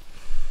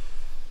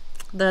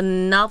the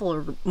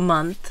novel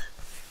month,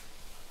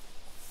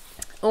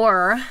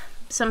 or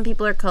some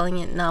people are calling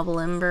it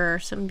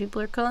Novelember, some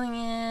people are calling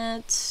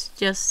it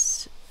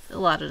just a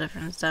lot of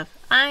different stuff.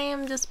 I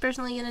am just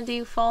personally gonna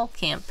do fall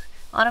camp,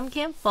 autumn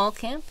camp, fall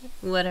camp,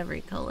 whatever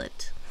you call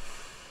it.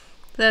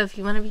 So if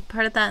you want to be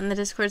part of that in the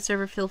Discord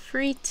server, feel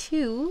free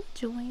to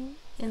join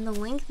in the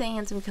link the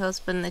Handsome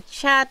Coast but in the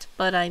chat,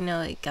 but I know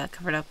it got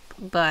covered up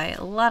by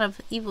a lot of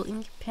Evil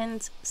Ink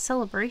Pen's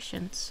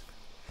celebrations.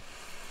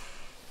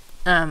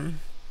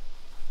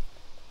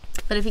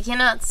 But if you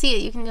cannot see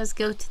it, you can just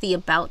go to the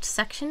About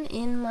section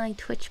in my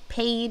Twitch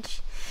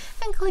page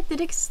and click the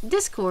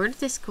Discord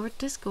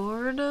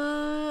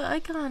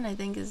icon, I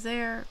think is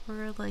there,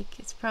 or like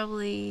it's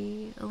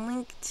probably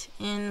linked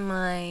in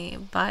my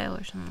bio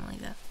or something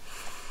like that.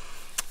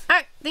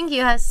 Alright, thank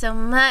you guys so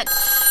much.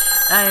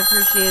 I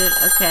appreciate it.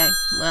 Okay,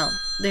 well,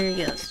 there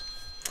he goes.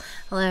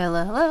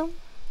 Hello.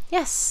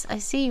 Yes, I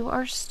see you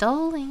are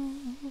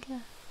stalling.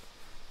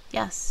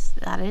 Yes,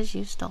 that is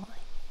you stalling.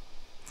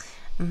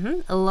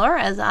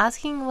 Laura is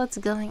asking what's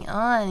going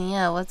on.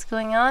 Yeah, what's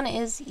going on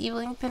is Evil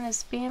Ink Pen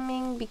is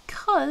spamming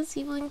because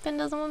Evil Ink Pen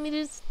doesn't want me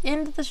to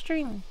end the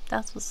stream.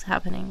 That's what's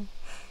happening.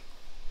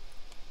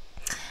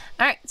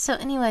 Alright, so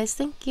anyways,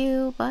 thank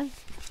you. Bye.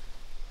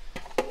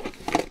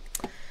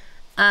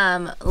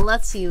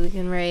 Let's see who we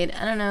can raid.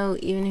 I don't know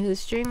even who's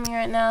streaming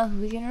right now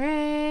who we can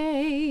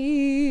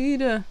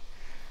raid.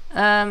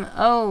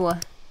 Oh.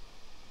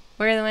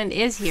 Where the Wind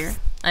is here.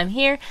 I'm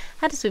here.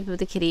 Had to sweep up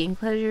the kitty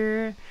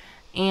enclosure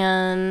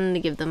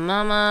and give the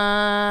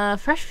mama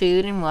fresh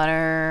food and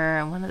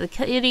water. One of the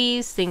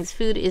kitties thinks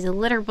food is a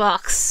litter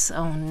box.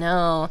 Oh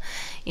no.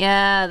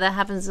 Yeah, that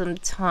happens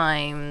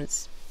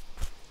sometimes.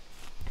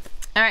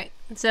 Alright,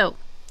 so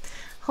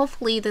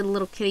hopefully the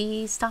little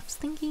kitty stops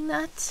thinking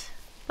that.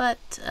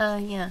 But,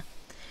 yeah.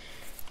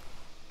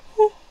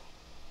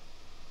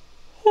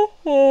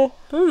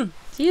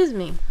 Excuse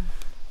me.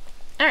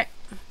 Alright.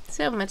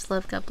 So much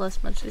love, God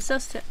bless, much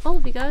success to all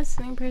of you guys.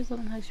 Sending prayers,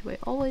 love, and hugs your way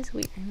always.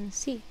 We're going to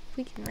see if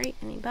we can rate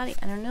anybody.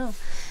 I don't know.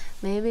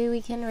 Maybe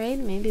we can raid,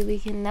 maybe we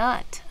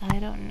cannot. I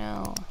don't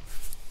know.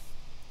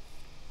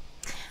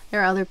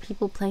 There are other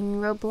people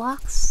playing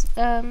Roblox.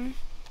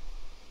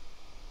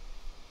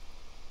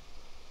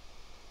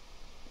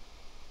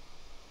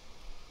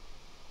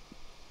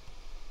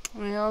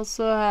 We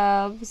also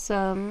have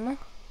some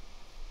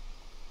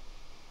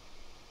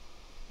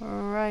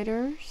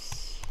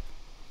writers.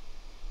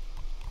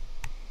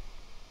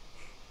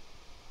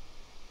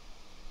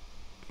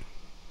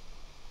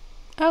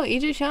 Oh,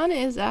 Ijushan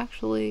is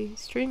actually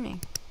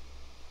streaming.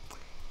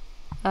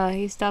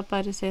 He stopped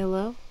by to say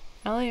hello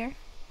earlier.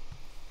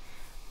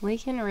 We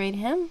can raid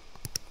him.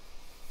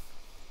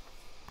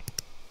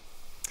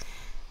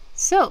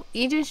 So,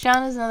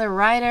 Ijushan is another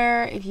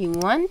writer. If you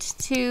want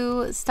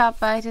to stop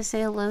by to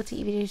say hello to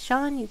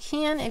Ijushan, you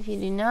can. If you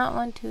do not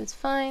want to, it's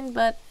fine.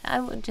 But I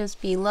would just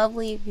be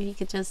lovely if you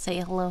could just say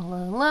hello,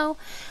 hello, hello.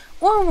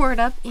 Or word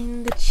up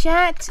in the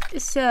chat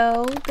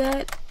so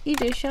that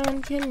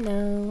Ijushan can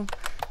know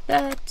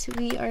that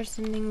we are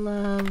sending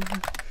love.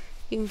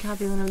 You can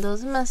copy one of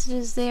those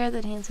messages there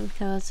that Handsome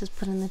Co-host just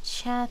put in the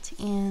chat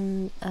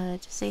and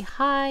just say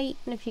hi,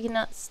 even if you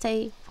cannot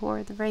stay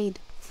for the raid.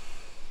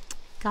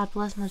 God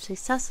bless, much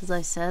success, as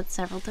I said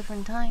several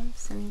different times.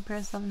 Sending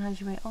prayers, love, and hugs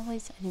your way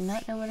always. I do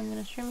not know when I'm going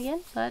to stream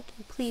again, but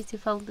please do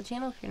follow the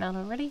channel if you're not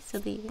already so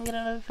that you can get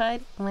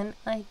notified when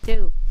I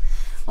do.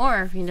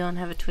 Or if you don't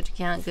have a Twitch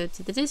account, go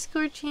to the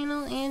Discord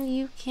channel and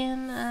you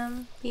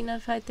can be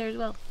notified there as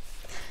well.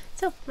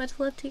 So, much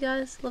love to you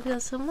guys. Love you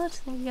guys so much.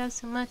 Thank you guys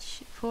so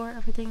much for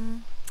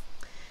everything.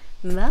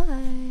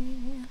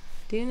 Bye.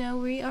 Do know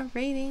we are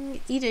raiding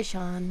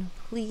Ijushan.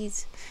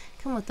 Please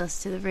come with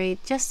us to the raid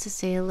just to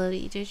say hello to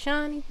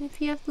Ijushan, even if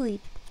you have to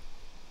leave.